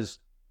because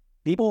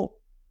people,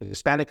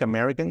 Hispanic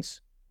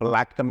Americans,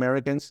 Black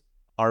Americans,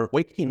 are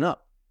waking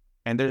up.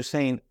 And they're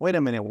saying, wait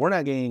a minute, we're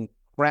not getting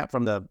crap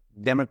from the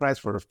Democrats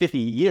for 50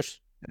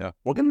 years. Yeah.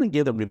 We're going to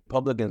give the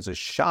Republicans a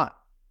shot.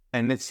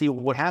 And let's see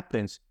what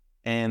happens.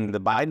 And the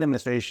Biden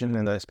administration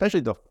and especially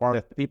the far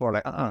left people are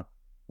like,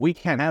 we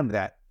can't have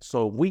that.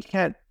 So we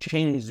can't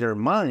change their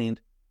mind.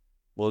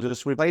 We'll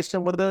just replace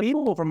them with the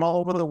people from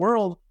all over the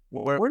world.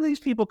 Where do these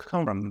people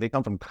come from? They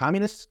come from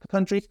communist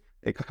countries.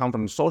 They come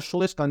from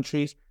socialist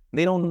countries.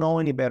 They don't know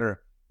any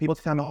better. People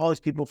tell me all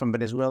these people from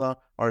Venezuela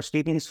are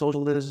escaping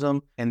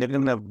socialism and they're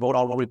going to vote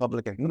all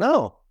Republican.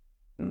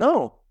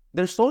 No.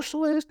 They're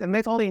socialist and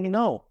that's all they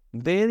know.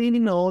 They need to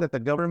know that the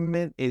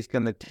government is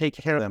going to take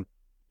care of them.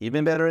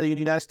 Even better than the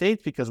United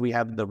States because we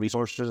have the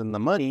resources and the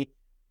money.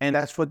 And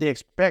that's what they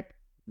expect.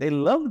 They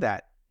love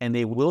that. And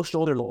they will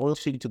show their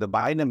loyalty to the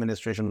Biden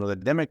administration or the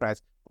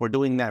Democrats for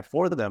doing that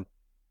for them.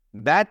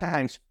 That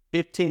times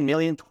 15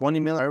 million, 20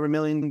 million, every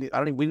million.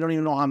 We don't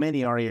even know how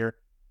many are here.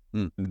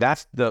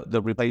 That's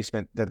the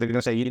replacement that they're going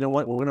to say, you know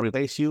what, we're going to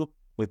replace you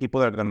with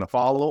people that are going to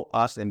follow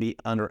us and be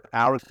under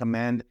our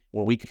command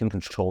where we can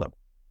control them.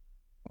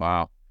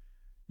 Wow.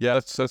 Yeah,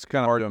 that's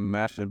kind of hard to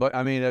imagine. But,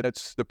 I mean,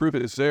 it's the proof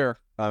is there.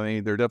 I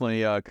mean, they're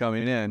definitely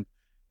coming in.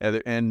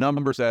 And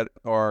numbers that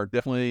are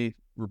definitely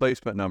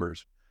replacement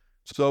numbers.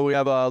 So we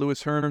have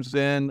Louis Hearns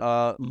in.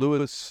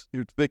 Louis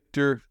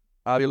Victor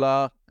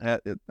Avila.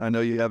 I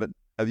know you haven't.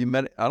 Have you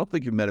met? I don't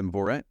think you've met him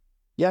before, right?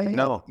 Yeah.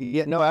 No.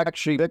 Yeah, no,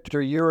 actually,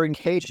 Victor, you're in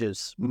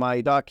Cages, my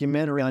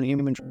documentary on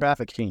human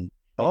trafficking.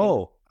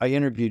 Oh. I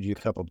interviewed you a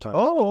couple of times.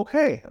 Oh,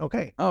 okay. Oh,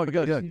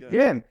 good.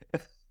 Yeah.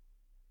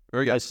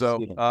 Very good. Nice to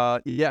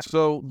So, see you.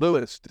 So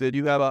Louis, did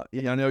you have I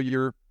know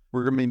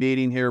we're going to be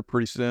meeting here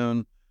pretty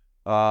soon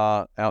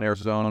out in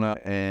Arizona,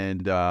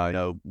 and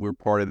we're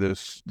part of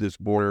this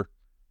border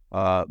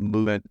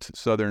movement,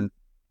 southern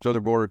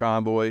border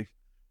convoy.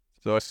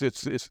 So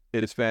it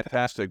is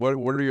fantastic. What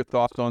are your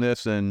thoughts on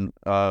this? And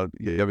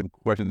you have any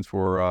questions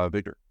for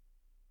Victor?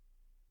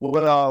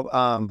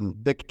 Well,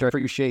 Victor, I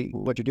appreciate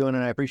what you're doing,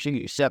 and I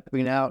appreciate you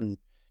stepping out and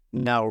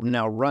now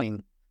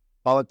running.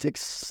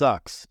 Politics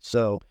sucks,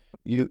 so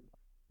you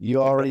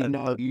already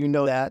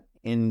know that,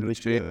 and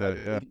Appreciate that,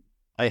 yeah.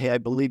 I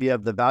believe you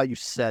have the value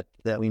set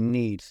that we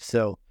need.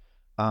 So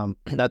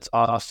that's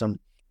awesome.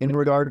 In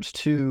regards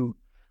to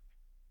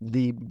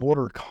the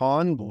border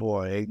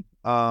convoy, if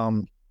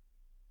I'm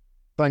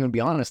going to be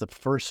honest, the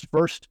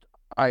first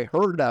I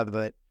heard of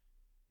it,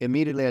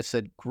 immediately I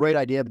said, great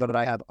idea, but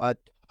I have a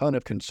ton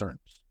of concerns.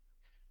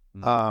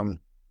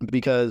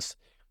 Because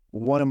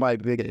one of my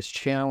biggest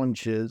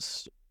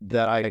challenges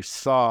that I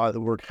saw that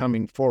were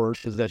coming forward,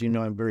 because as you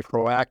know, I'm very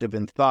proactive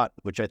in thought,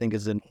 which I think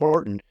is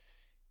important,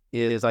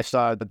 is I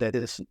saw that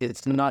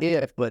it's not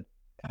if, but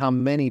how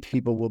many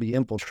people will be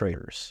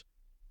infiltrators,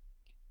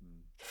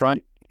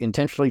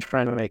 intentionally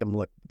trying to make them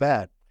look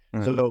bad.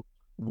 So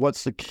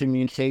what's the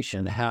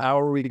communication? How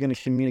are we going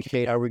to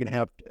communicate? Are we going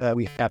to have,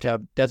 we have to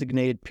have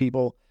designated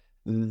people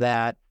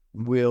that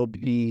will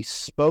be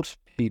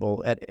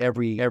spokespeople at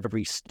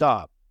every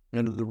stop.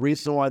 And the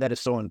reason why that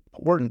is so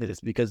important is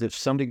because if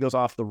somebody goes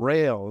off the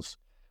rails,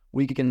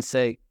 we can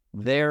say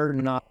they're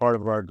not part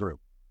of our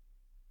group.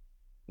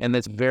 And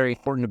that's very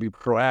important to be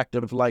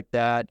proactive like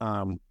that.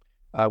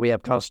 We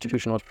have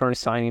constitutional attorneys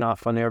signing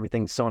off on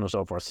everything, so on and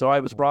so forth. So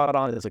I was brought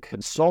on as a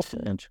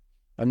consultant.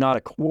 I'm not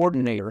a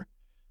coordinator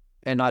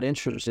and not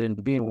interested in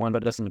being one,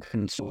 but as a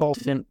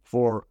consultant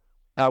for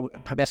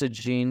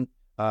messaging,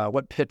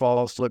 what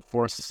pitfalls to look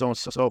for, so on and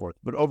so forth.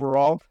 But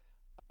overall,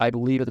 I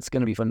believe it's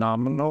going to be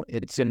phenomenal.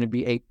 It's going to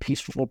be a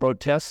peaceful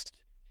protest,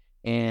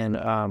 and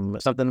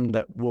something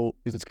that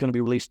it's going to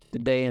be released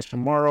today and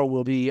tomorrow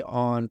will be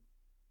on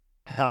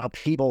how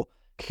people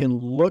can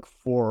look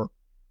for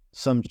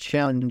some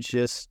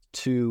challenges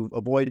to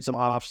avoid some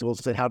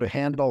obstacles and how to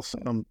handle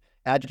some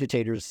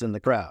agitators in the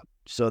crowd.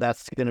 So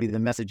that's going to be the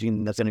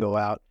messaging that's going to go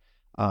out,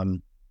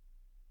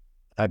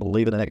 I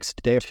believe, in the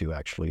next day or two,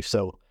 actually.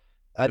 So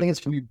I think it's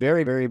going to be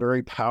very, very,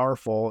 very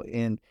powerful.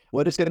 And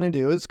what it's going to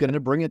do is going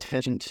to bring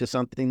attention to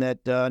something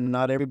that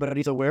not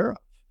everybody's aware of.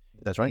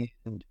 That's right.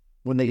 And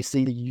when they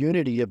see the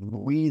unity of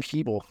we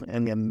people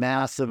and the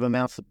massive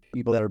amounts of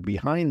people that are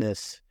behind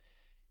this,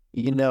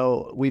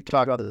 we've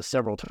talked about this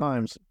several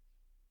times.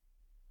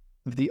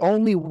 The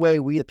only way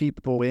we the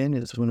people win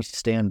is when we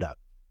stand up.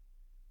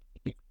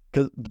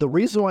 Because the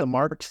reason why the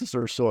Marxists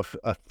are so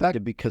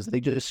effective, because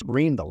they just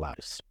scream the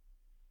loudest.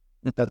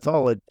 That's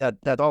all it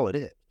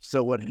is.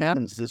 So what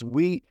happens is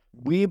we've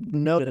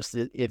noticed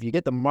that if you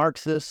get the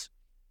Marxists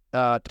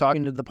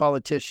talking to the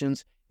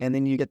politicians, and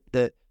then you get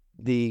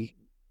the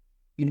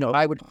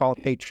I would call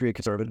them patriot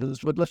conservatives,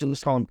 but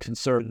let's call them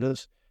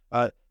conservatives,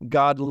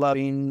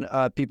 God-loving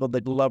people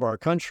that love our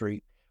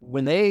country.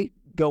 When they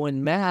go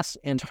in mass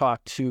and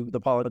talk to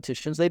the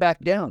politicians, they back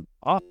down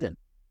often.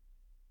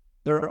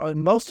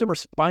 Most of them are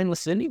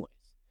spineless anyways.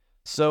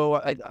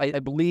 So I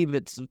believe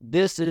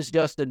this is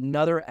just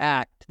another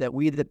act that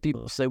we the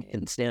people say we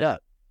can stand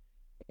up.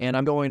 And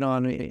I'm going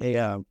on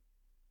a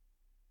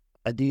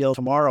deal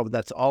tomorrow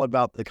that's all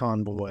about the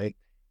convoy.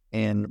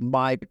 And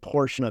my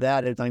portion of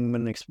that is I'm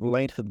going to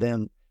explain to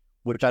them,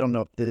 which I don't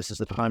know if this is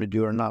the time to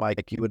do or not,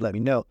 like you would let me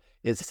know,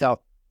 is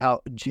how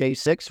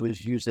J6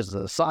 was used as a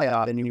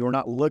psyop, and you were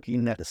not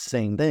looking at the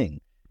same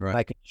thing.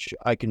 Right.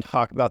 I can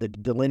talk about the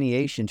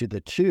delineation to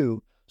the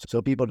two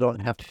so people don't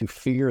have to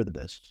fear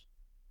this.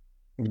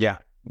 Yeah,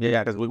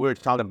 because we were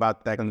talking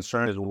about that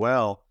concern as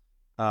well.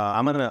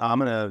 I'm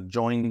gonna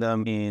join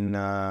them in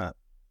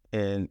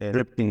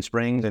Dripping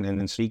Springs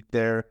and speak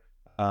there.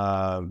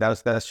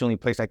 That's the only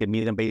place I could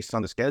meet them based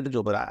on the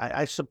schedule. But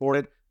I support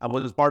it. I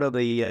was part of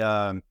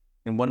the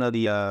in one of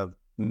the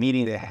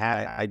meetings they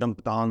had. I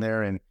jumped on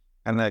there and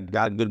I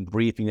got a good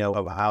brief,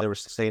 of how they were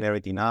setting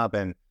everything up.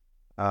 And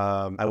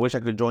I wish I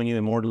could join you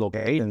in more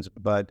locations.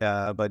 But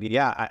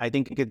yeah, I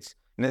think it's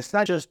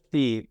not just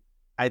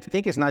I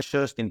think it's not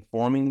just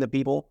informing the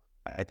people.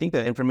 I think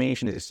the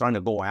information is starting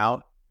to go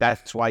out.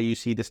 That's why you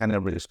see this kind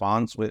of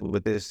response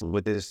with this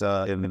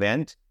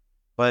event.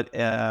 But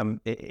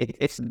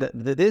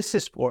this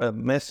is for a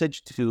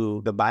message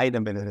to the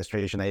Biden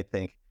administration, I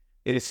think.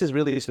 This is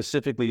really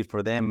specifically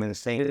for them and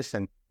saying,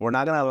 listen, we're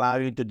not going to allow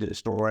you to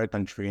destroy our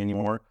country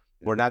anymore.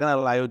 We're not going to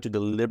allow you to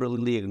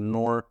deliberately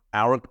ignore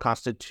our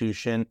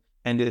Constitution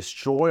and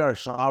destroy our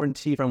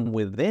sovereignty from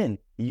within.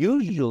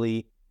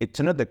 Usually, it's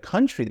another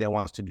country that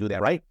wants to do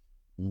that, right?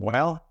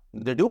 Well,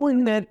 they're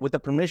doing that with the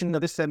permission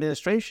of this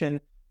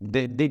administration.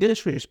 They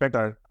disrespect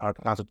our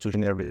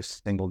Constitution every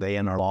single day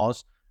and our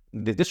laws.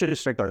 They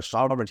disrespect our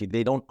sovereignty.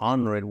 They don't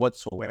honor it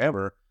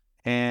whatsoever.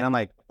 And I'm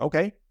like,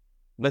 okay,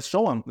 let's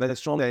show them.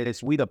 Let's show them that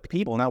it's we the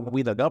people, not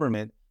we the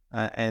government.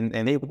 And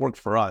they work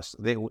for us.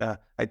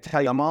 I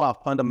tell you, I'm all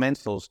about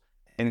fundamentals.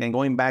 And then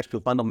going back to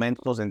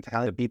fundamentals and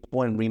telling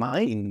people and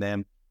reminding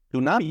them,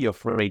 do not be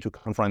afraid to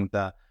confront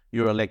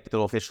your elected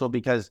official,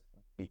 because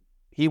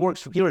he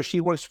or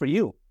she works for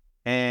you.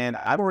 And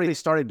I've already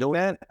started doing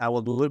that. I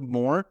will do it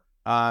more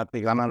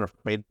because I'm not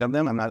afraid of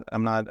them.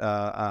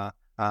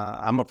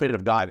 I'm afraid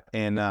of God.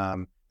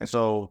 And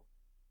so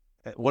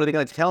what are they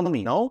going to tell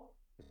me? No,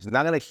 it's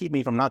not going to keep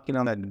me from knocking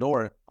on that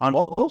door on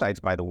both sides,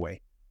 by the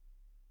way.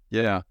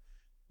 Yeah.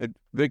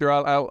 Victor,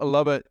 I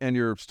love it. And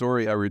your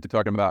story, I read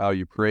talking about how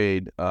you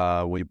prayed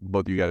when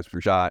both of you guys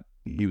were shot.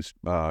 He was,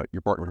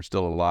 your partner was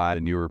still alive,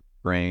 and you were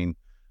praying,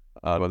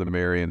 Mother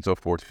Mary and so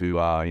forth, to,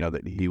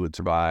 that he would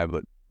survive,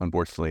 but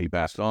unfortunately he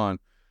passed on.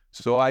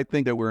 So I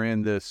think that we're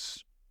in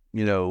this,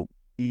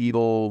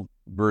 evil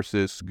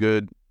versus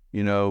good,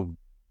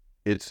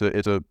 it's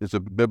a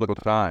biblical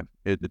time.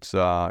 It's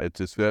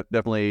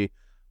definitely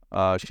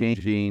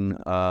changing,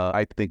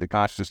 I think, the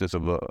consciousness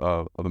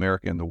of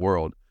America and the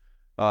world.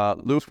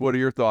 Louis, what are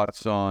your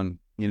thoughts on,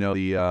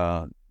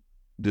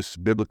 this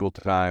biblical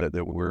time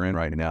that we're in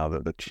right now,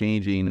 the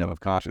changing of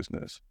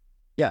consciousness?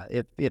 Yeah,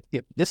 if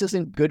this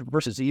isn't good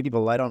versus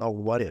evil, I don't know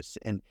what is.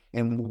 And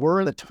we're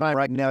in the time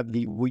right now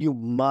you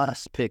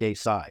must pick a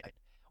side.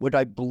 What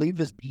I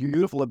believe is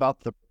beautiful about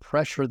the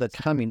pressure that's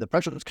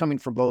coming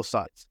from both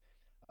sides.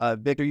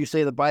 Victor, you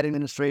say the Biden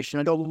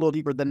administration. I go a little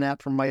deeper than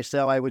that for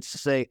myself. I would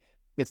say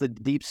it's a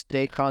deep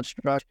state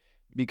construct,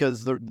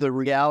 because the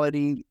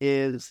reality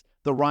is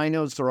the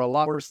rhinos are a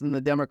lot worse than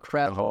the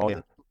Democrats. Oh,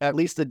 yeah. At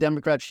least the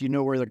Democrats,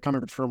 where they're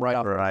coming from right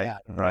off the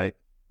bat.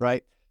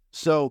 Right.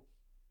 So,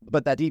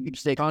 but that deep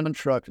state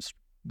construct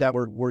that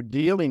we're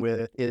dealing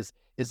with is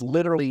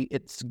literally,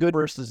 it's good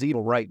versus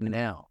evil right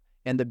now.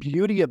 And the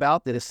beauty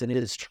about this, and it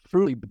is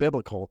truly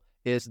biblical,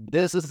 is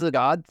this is the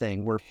God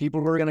thing, where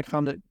people are going to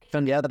come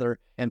together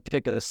and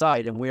pick a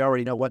side, and we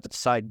already know what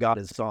side God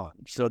is on.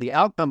 So the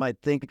outcome, I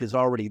think, is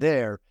already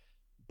there.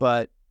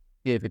 But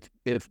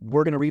if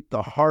we're going to reap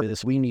the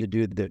harvest, we need to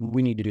do the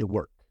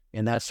work,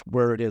 and that's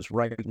where it is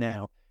right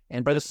now.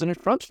 And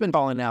President Trump's been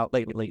calling out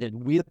lately,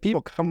 and we the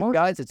people, come on,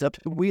 guys, it's up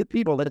to we the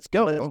people. Let's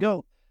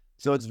go.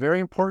 So it's very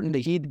important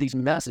to heed these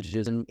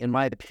messages, in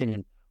my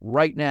opinion,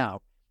 right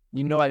now.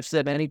 I've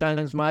said many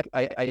times, Mike,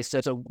 I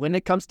said, so when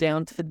it comes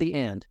down to the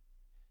end,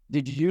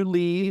 did you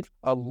leave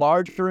a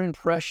larger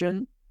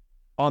impression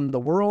on the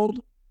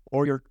world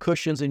or your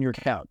cushions in your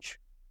couch?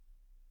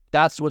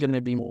 That's what's going to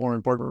be more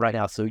important right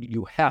now. So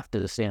you have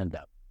to stand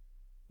up.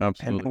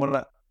 Absolutely. And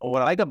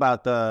what I like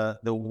about the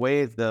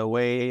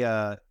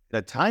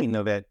timing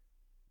of it,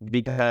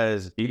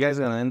 because you guys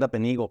are going to end up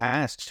in Eagle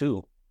Pass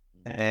too,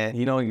 and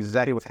you know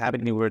exactly what's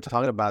happening. We were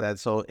talking about that,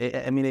 so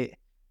it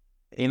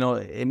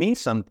means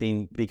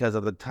something because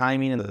of the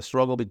timing and the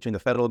struggle between the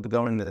federal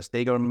government and the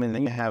state government. And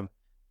then you have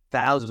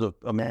thousands of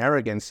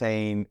Americans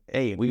saying,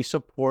 "Hey, we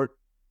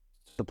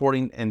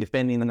supporting and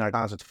defending our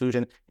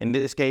Constitution." In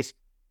this case,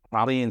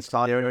 probably in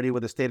solidarity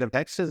with the state of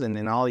Texas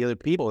and all the other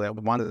people that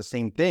wanted the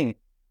same thing.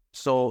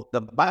 So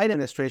the Biden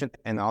administration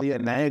and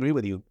and I agree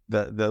with you,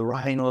 the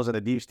rhinos and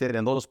the deep state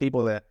and those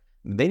people, that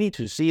they need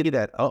to see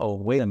that,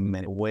 wait a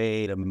minute.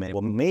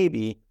 Well,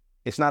 maybe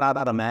it's not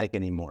automatic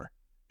anymore.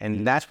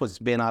 And that's what's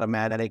been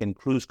automatic and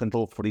cruise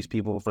control for these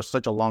people for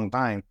such a long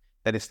time,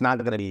 that it's not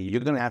going to be.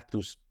 You're going to have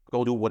to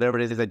go do whatever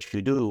it is that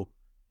you do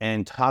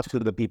and talk to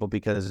the people,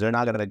 because they're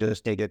not going to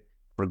just take it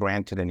for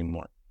granted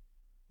anymore.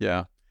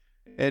 Yeah.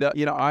 And,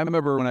 I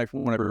remember when I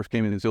first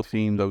came in the SEAL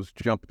teams, I was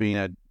jumping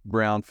at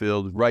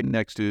brownfield right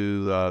next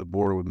to the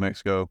border with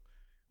Mexico.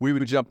 We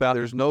would jump out.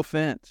 There's no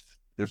fence.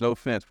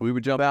 We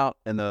would jump out,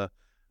 and the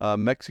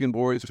Mexican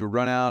boys would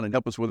run out and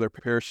help us with their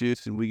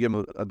parachutes, and we give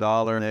them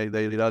 $1, and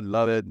they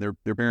love it. And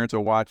their parents are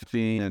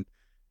watching, and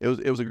it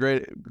was a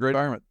great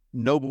environment.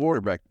 No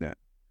border back then,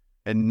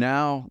 and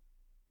now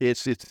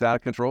it's out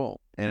of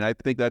control. And I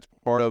think that's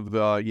part of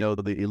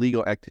the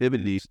illegal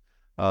activities,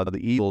 the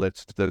evil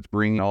that's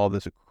bringing all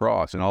this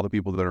across, and all the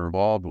people that are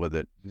involved with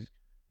it.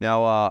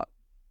 Now,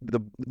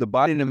 the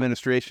Biden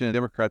administration and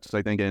Democrats,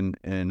 I think, in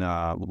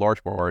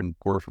large part, and of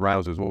course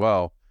rhinos as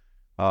well,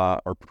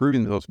 are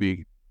proving themselves to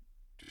be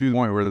to the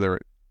point where they're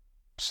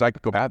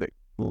psychopathic.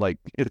 Like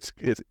it's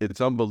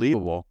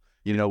unbelievable,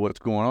 what's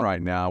going on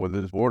right now with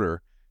this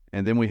border.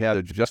 And then we have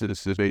the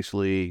justices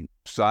basically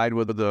side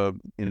with the,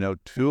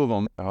 two of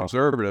them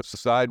conservatives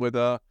side with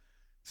the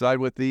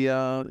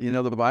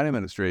Biden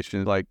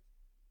administration. Like,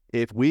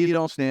 if we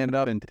don't stand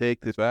up and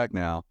take this back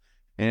now,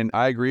 and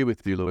I agree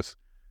with you, Louis,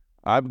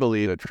 I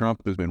believe that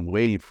Trump has been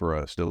waiting for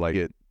us to like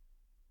get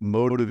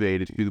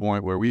motivated to the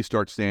point where we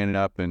start standing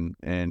up and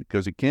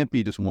because it can't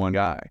be just one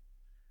guy.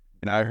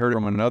 And I heard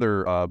from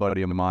another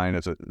buddy of mine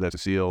that's a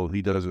SEAL.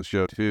 He does a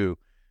show too,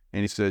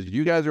 and he says,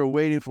 "You guys are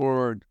waiting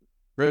for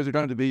President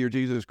Trump to be your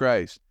Jesus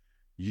Christ.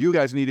 You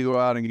guys need to go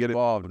out and get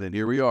involved." And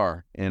here we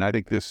are. And I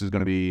think this is going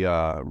to be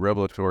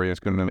revelatory.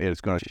 It's going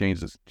to change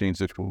the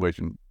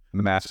situation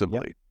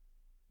massively.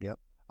 Yep.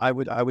 I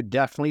would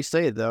definitely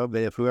say though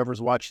that if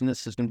whoever's watching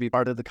this is going to be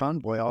part of the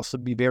convoy, also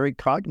be very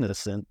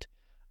cognizant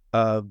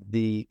of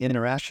the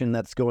interaction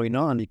that's going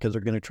on, because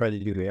they're going to try to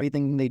do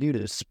everything they do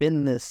to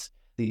spin this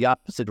the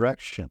opposite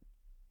direction.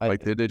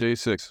 Like they did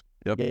J6.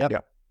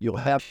 Yep. You'll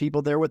have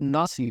people there with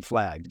Nazi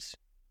flags.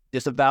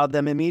 Disavow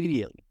them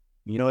immediately.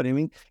 You know what I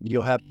mean?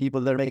 You'll have people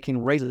that are making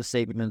racist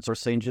statements or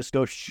saying just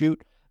go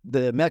shoot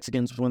the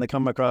Mexicans when they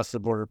come across the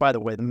border. By the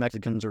way, the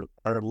Mexicans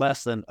are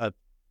less than a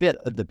bit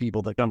of the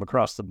people that come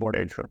across the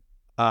border.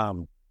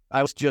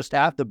 I was just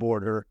at the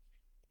border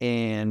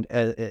and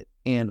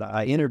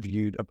I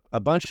interviewed a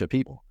bunch of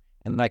people.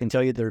 And I can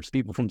tell you there's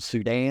people from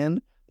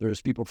Sudan,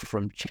 there's people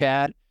from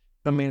Chad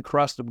coming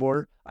across the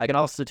border. I can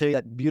also tell you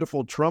that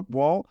beautiful Trump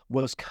wall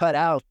was cut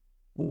out.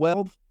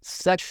 12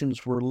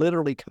 sections were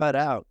literally cut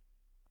out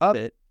of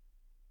it.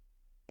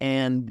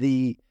 And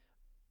the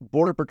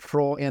Border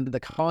Patrol and the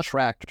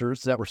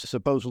contractors that were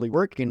supposedly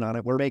working on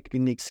it were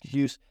making the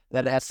excuse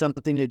that it has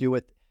something to do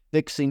with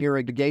fixing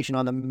irrigation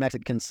on the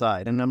Mexican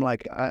side. And I'm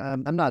like,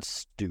 I'm not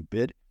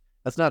stupid.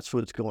 That's not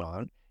what's going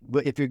on.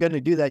 But if you're going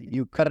to do that,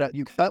 you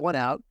cut one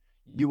out,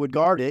 you would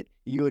guard it,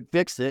 you would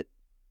fix it,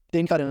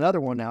 then cut another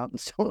one out, and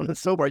so on and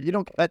so forth. You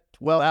don't cut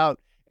 12 out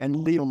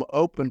and leave them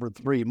open for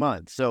 3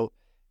 months. So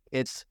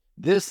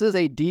this is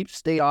a deep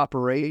state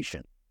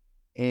operation,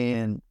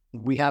 and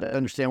we have to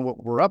understand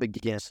what we're up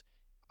against.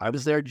 I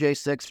was there at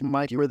J6,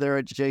 Mike, you were there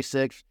at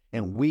J6,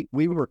 and we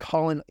were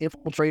calling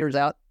infiltrators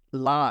out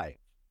live.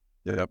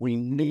 Yep.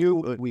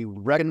 We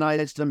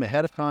recognized them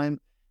ahead of time,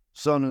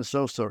 so on and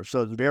so forth.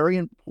 So it's very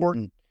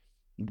important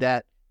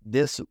that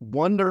this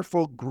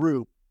wonderful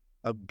group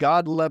of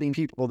God-loving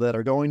people that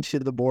are going to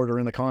the border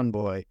in the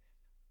convoy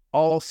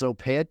also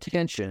pay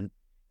attention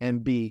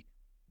and be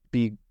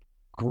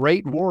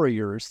great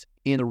warriors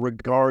in the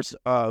regards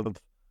of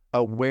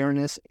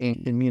awareness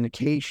and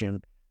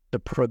communication to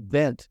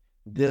prevent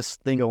this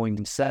thing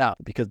going south,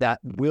 because that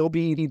will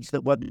be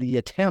what the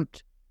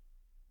attempt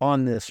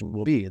on this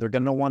will be. They're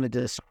going to want to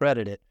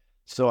discredit it.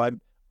 So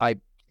I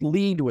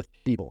plead with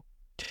people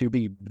to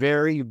be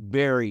very,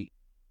 very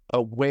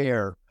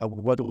aware of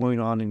what's going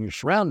on in your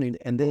surroundings,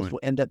 and this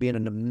will end up being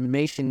an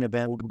amazing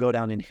event. Will go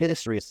down in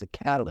history as the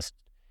catalyst,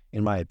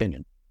 in my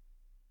opinion.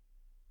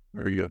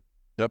 Very good.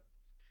 Yep.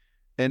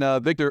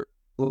 And Victor,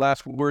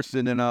 last words,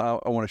 and then I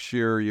want to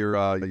share your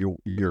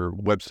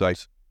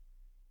websites.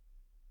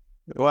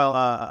 Well,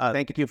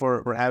 thank you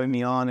for having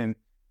me on, and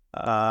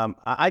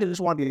I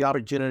just want the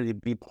opportunity to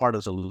be part of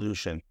the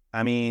solution.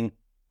 I mean,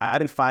 I've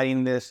been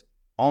fighting this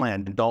all my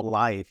adult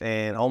life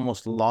and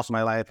almost lost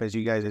my life, as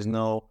you guys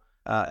know.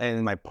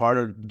 And my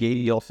partner gave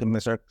the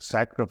ultimate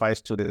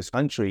sacrifice to this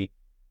country,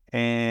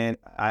 and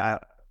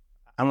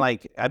I'm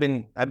like, I've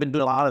been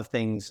doing a lot of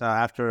things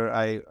after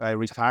I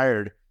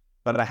retired,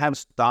 but I haven't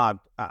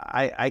stopped.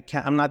 I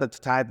can't. I'm not the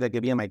type that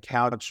can be on my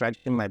couch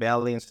stretching my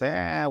belly and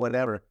say,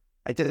 whatever.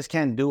 I just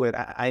can't do it.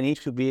 I need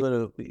to be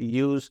able to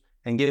use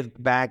and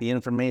give back the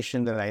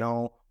information that I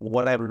know,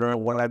 what I've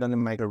learned, what I've done in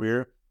my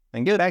career,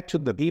 and give it back to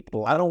the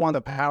people. I don't want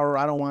the power.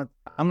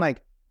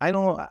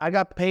 I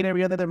got paid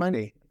every other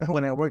Monday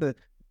when I worked.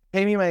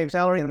 Pay me my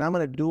salary, and I'm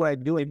going to do what I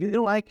do. If you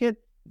don't like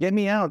it, get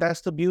me out.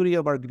 That's the beauty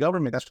of our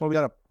government. That's why we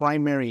got a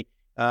primary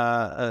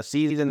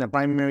season, a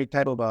primary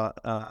type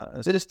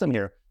of system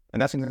here.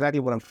 And that's exactly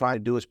what I'm trying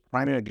to do, is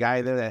primary a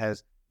guy there that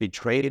has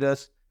betrayed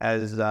us.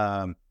 As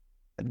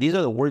these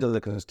are the words of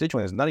the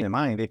constituents, not even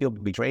mine. They feel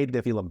betrayed.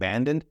 They feel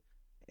abandoned.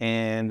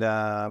 And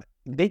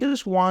they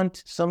just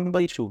want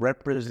somebody to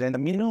represent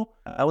them. You know,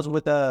 I was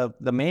with the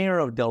mayor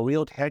of Del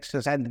Rio,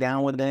 Texas, sat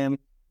down with them.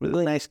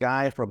 Really nice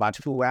guy for about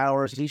 2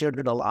 hours. He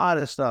shared a lot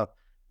of stuff,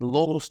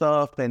 local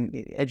stuff and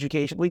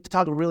education. We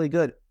talked really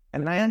good.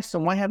 And I asked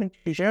him, why haven't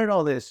you shared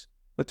all this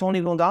with Tony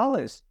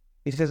Gonzalez?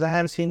 He says, I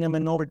haven't seen him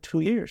in over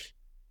 2 years.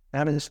 I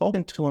haven't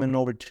spoken to him in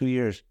over 2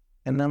 years.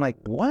 And I'm like,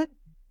 what?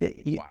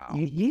 Wow.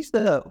 He's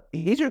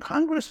your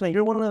congressman.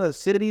 You're one of the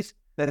cities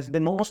that has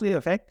been mostly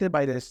affected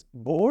by this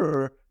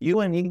border.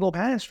 You and Eagle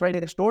Pass right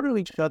next door to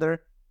each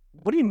other.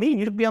 What do you mean?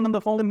 You should be on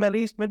the phone with him at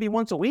least maybe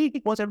once a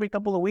week, once every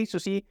couple of weeks, to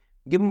see,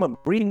 give him a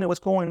briefing of what's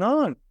going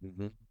on.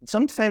 Mm-hmm.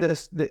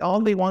 Sometimes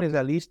all they want is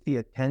at least the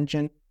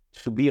attention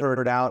to be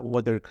heard out,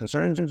 what their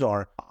concerns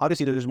are.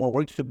 Obviously, there's more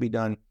work to be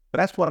done, but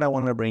that's what I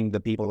want to bring the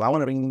people. I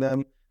want to bring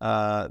them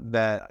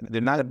that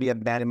they're not going to be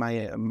abandoned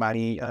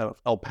by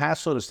El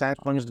Paso to San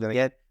Antonio is going to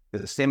get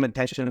the same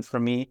attention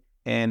from me.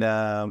 And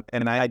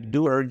I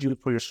do urge you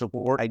for your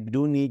support. I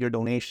do need your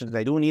donations.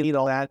 I do need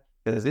all that,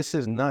 because this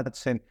is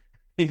nuts. And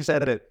he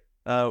said it,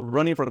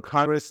 running for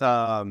Congress,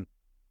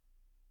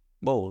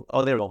 Whoa.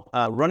 Oh, there we go.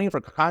 Running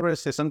for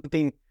Congress is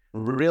something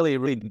really,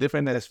 really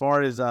different as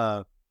far as,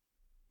 I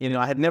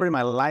had never in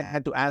my life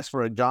had to ask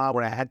for a job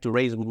where I had to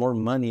raise more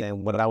money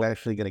than what I was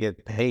actually going to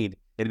get paid.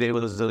 It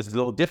was a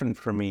little different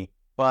for me.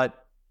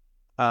 But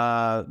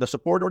the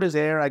support is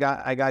there. I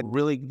got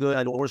really good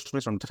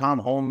endorsements from Tom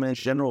Homan,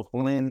 General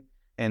Flynn,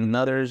 and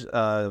others,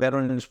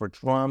 Veterans for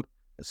Trump.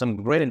 Some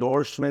great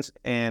endorsements.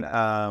 And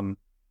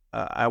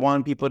I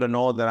want people to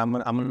know that I'm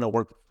going to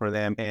work for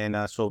them.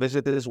 And so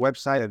visit this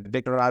website at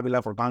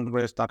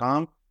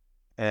VictorAvilaForCongress.com,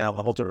 and I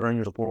hope to earn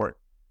your support.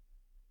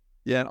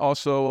 Yeah, and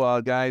also,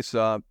 guys,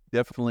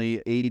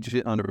 definitely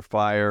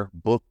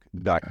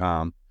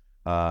AgentUnderFireBook.com.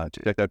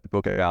 Check that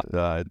book out.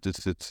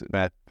 It's a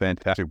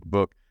fantastic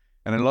book.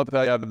 And I love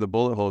how you have the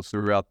bullet holes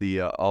throughout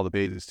all the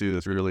pages, too.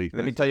 That's really...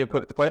 Let me tell you a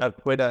quick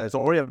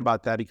story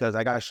about that, because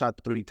I got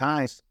shot 3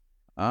 times.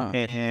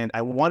 And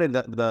I wanted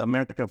the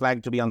American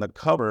flag to be on the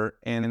cover,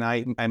 and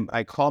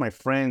I called my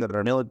friends that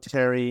are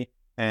military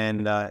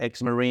and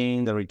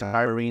ex-Marines, the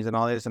retired Marines and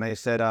all this, and I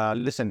said,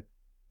 listen,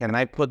 can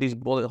I put these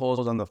bullet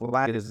holes on the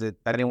flag? I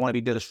didn't want to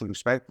be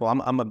disrespectful.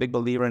 I'm a big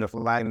believer in the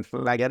flag and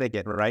flag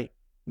etiquette, right?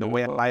 The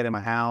way I light in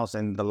my house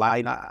and the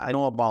light, I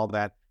know about all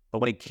that. But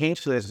when it came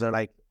to this, they're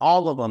like,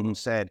 all of them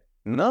said,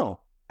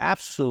 no,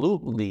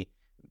 absolutely.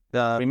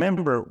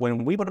 Remember,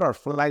 when we put our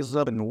flags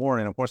up in war,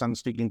 and of course I'm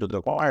speaking to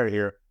the choir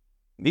here,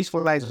 these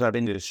flags have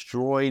been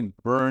destroyed,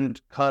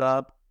 burned, cut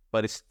up,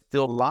 but it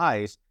still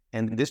lies.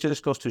 And this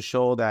just goes to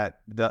show that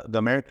the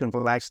American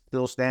flag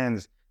still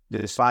stands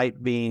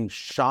despite being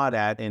shot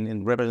at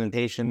in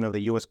representation of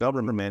the U.S.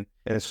 government.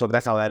 And so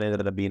that's how that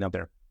ended up being up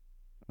there.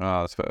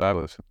 Oh, that's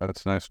fabulous.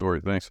 That's a nice story.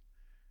 Thanks.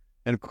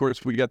 And of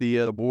course, we got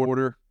the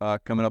border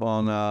coming up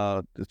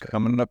on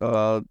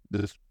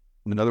this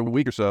another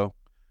week or so,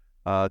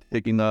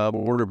 taking the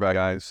border back,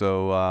 guys.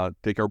 So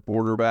take our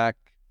border back.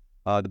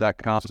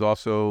 .com is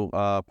also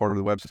part of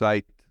the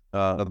website.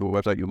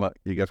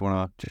 You guys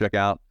want to check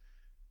out.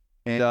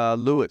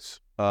 And Lewis,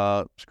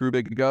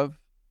 ScrewBigGov.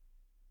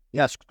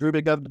 Yeah,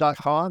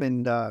 ScrewBigGov.com,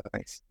 and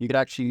you could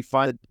actually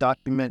find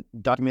the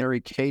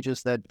documentary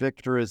Cages that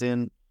Victor is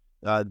in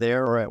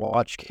there, or at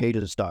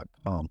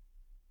WatchCages.com.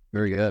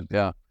 Very good.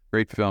 Yeah,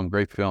 great film.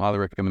 Highly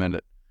recommend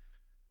it.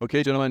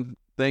 Okay, gentlemen,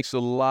 thanks a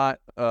lot.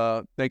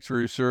 Thanks for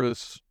your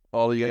service.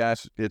 All of you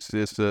guys, it's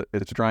a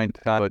trying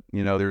time, but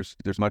there's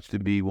much to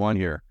be won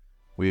here.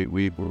 We're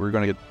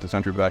going to get this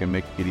country back and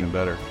make it even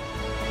better.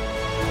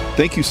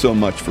 Thank you so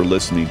much for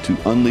listening to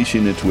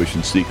Unleashing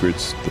Intuition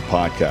Secrets, the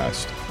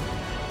podcast.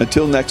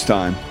 Until next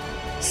time,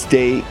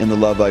 stay in the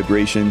love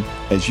vibration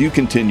as you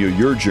continue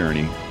your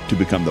journey to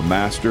become the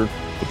master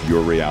of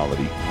your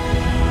reality.